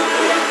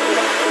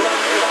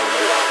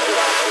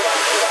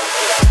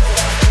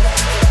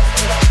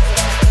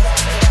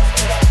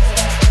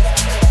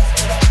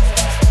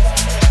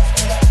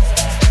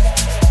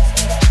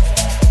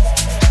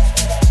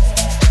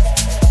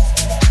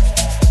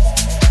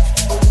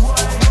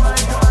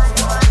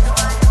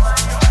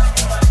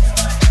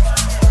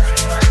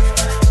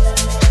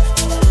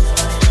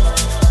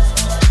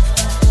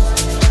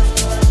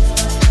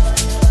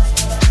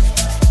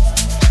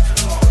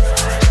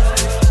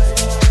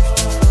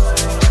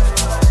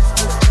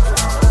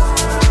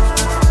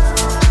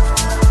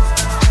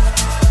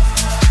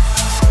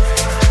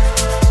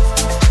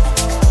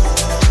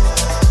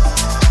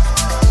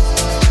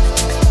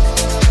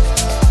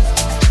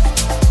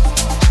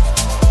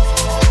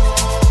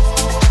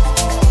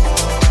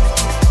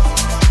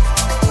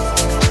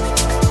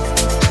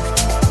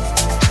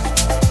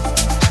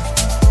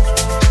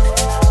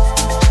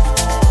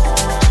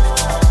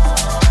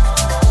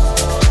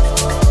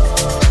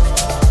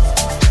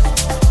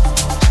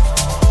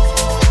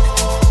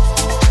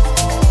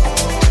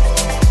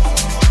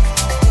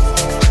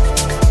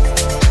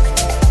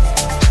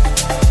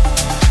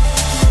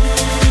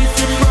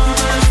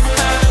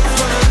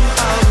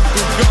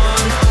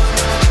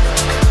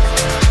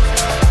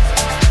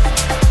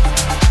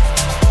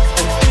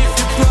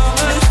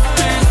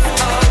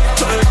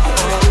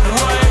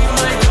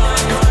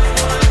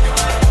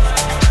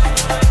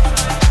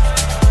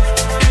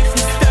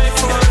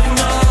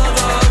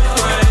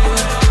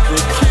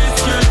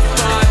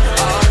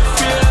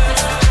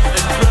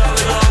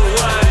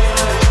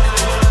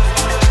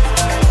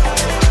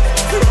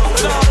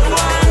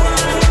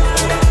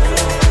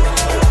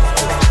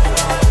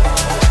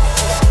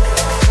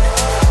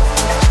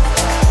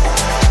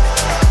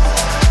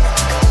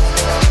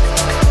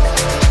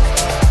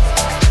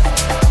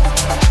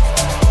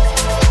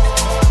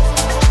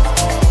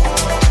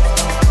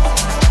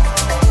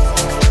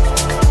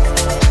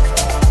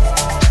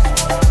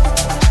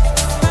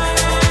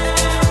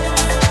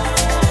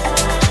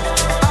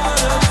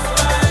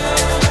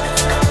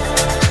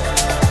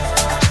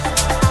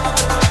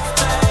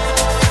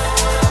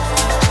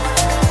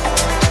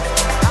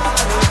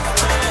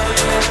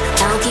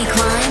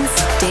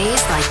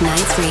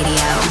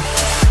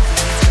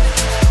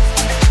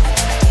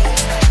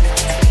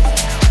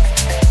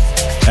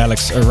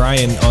 Alex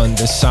Orion on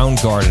the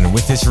Soundgarden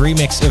with his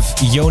remix of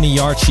Yoni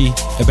Yarchi,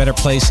 A Better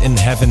Place in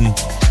Heaven.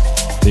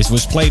 This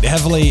was played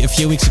heavily a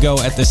few weeks ago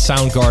at the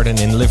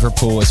Soundgarden in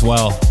Liverpool as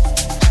well.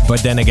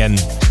 But then again,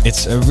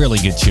 it's a really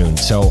good tune,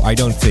 so I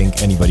don't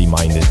think anybody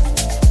minded.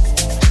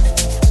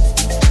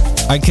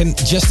 I can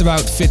just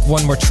about fit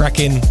one more track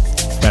in.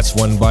 That's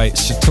one by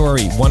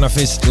Satori, one of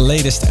his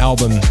latest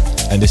album,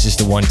 and this is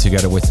the one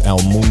together with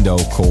El Mundo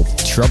called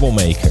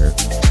Troublemaker.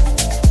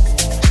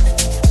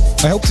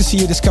 I hope to see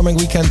you this coming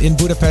weekend in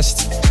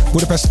Budapest.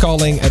 Budapest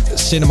Calling at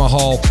Cinema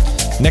Hall.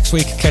 Next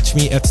week, catch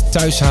me at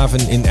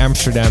Thuishaven in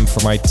Amsterdam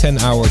for my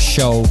 10-hour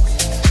show.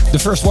 The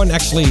first one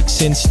actually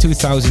since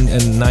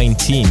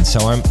 2019, so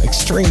I'm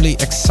extremely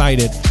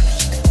excited.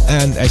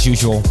 And as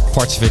usual,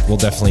 parts of it will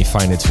definitely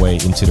find its way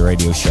into the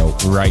radio show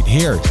right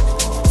here.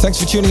 Thanks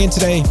for tuning in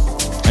today,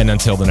 and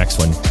until the next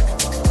one.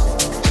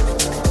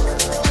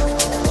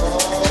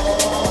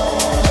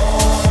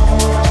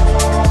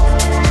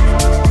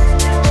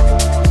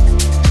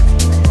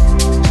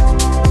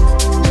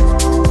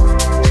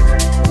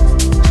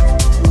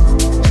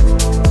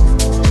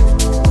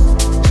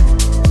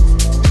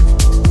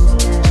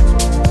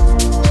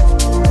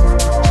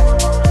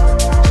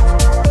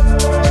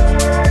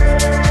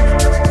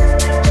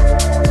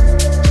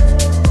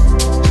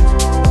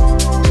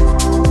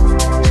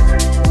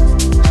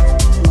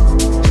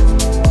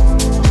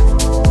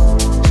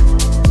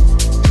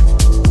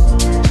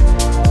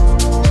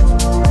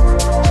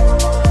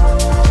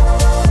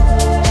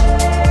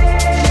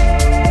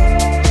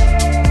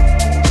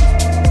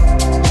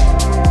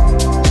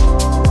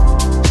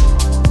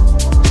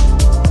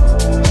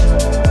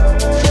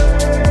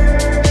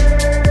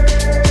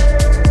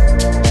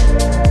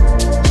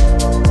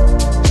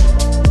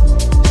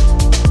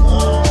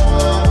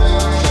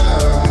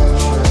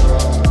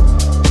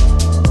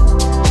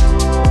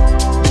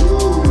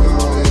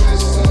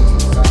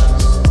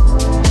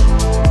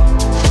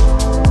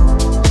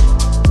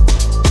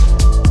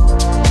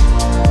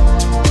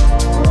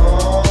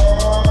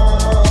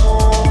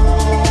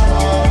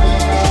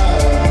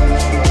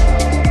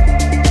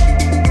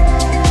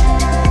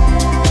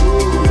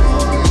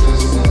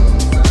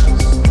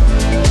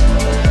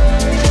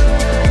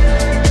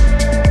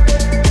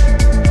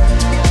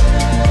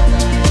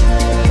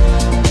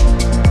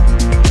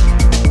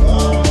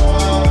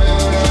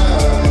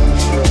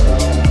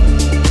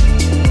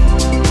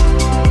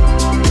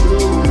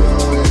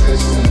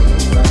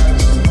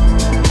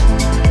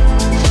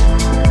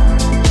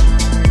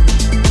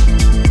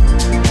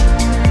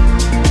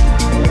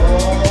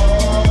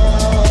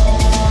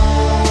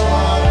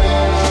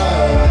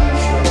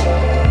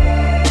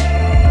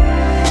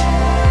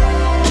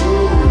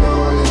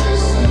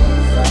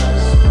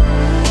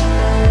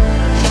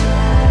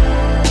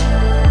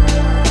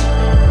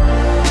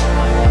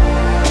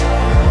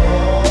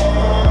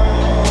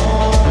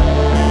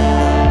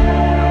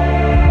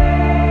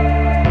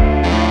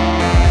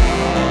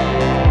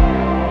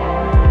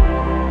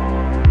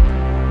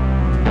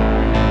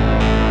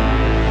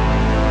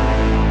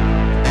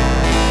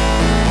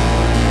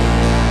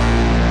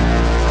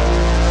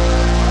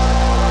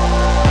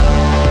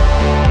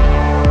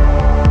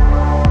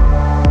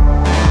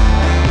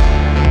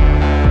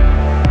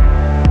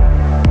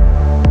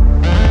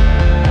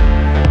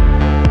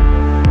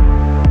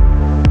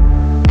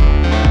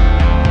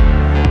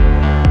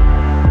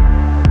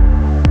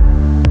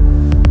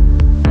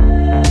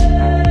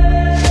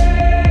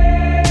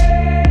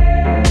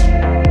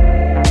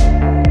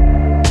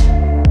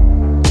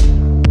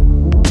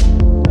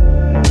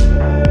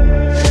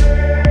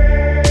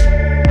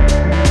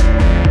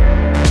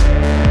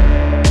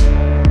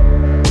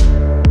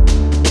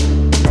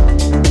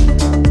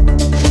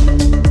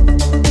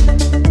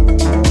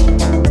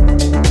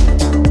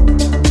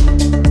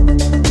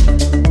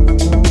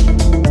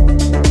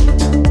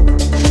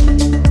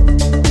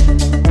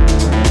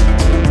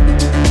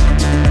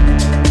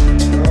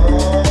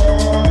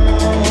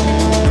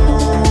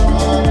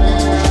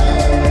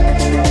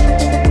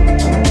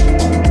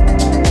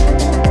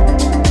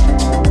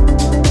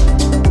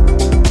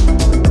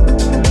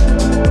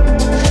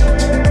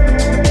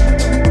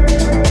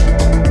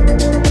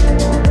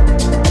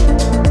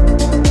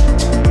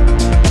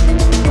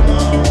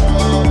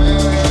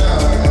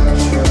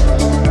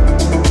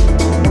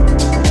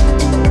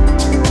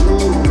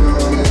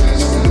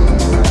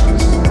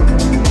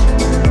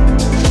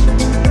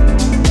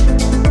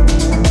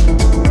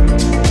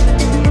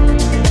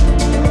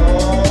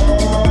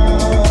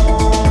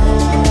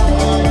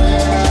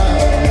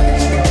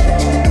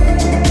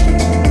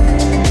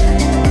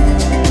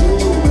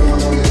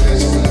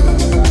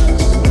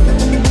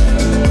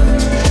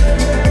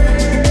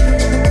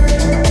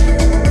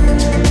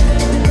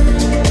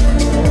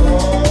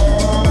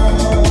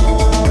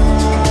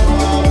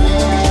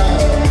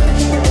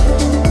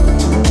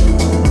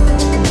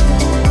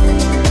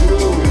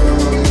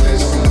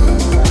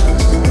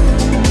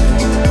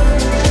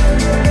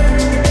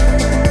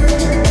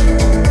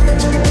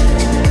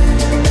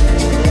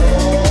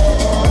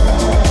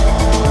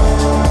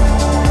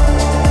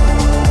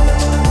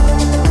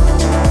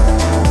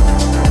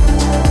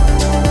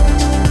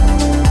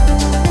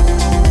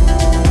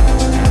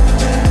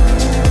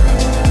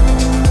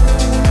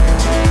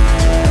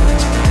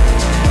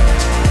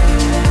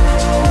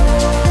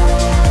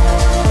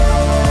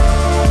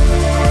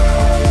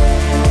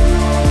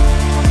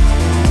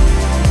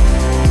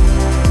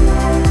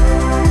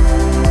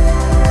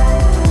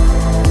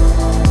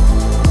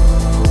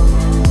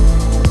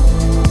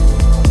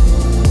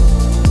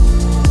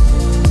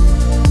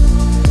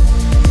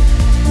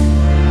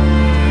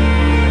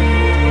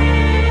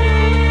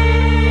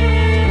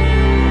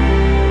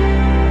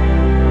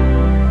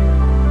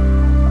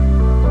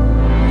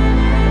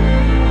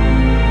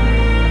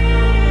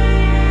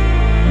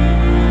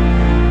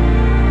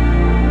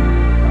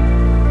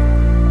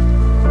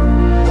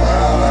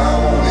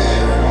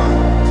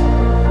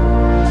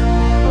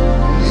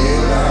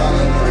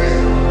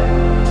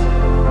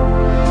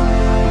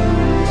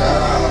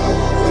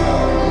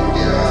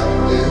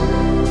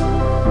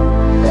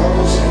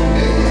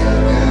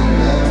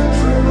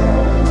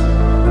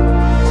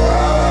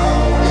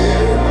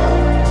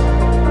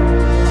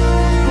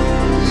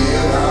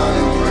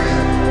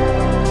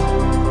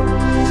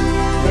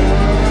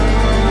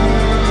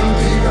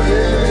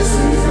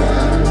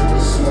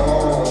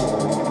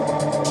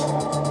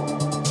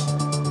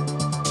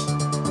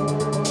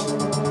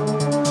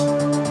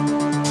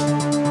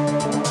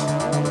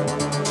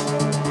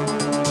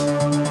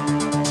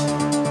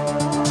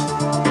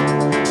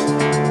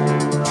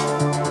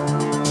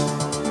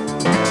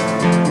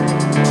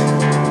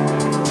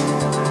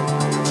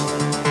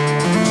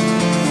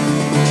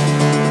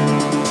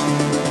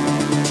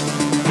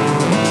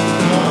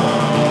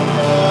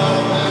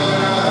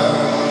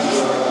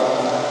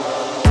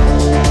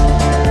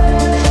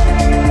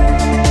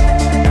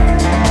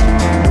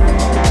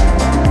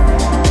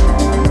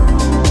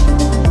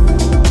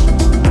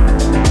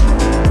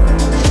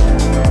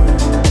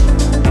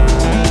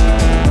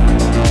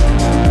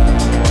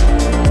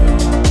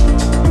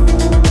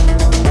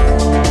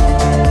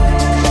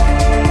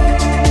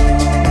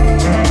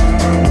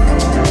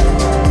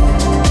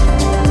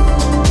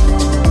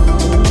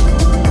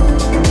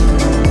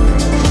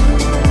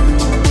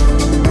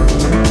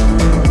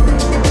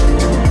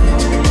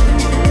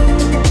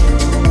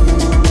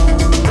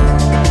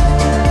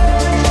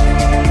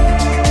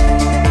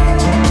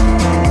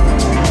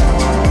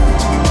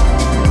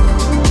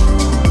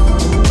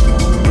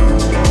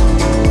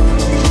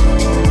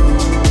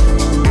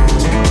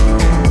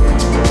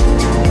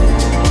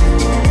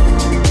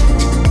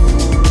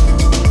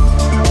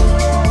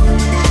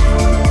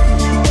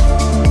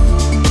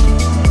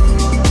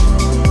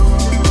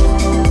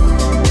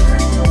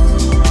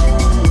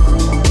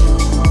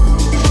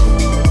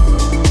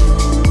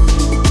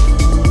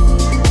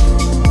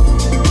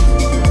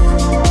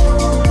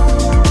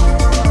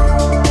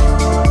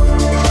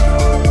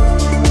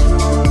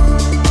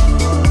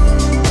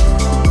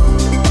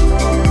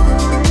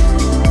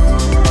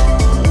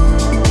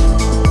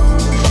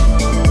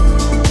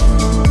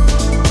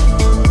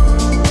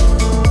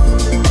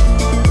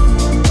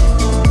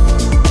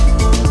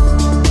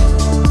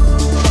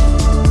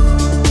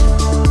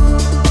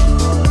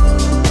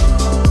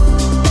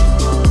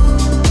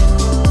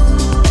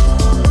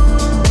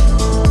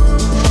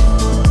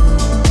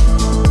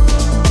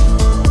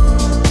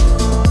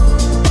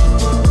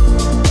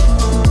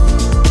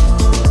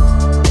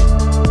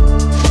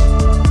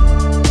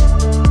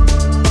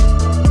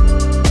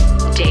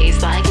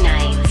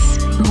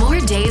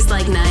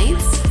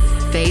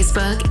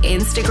 Facebook,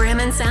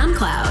 Instagram, and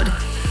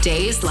SoundCloud.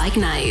 Days Like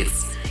Nights.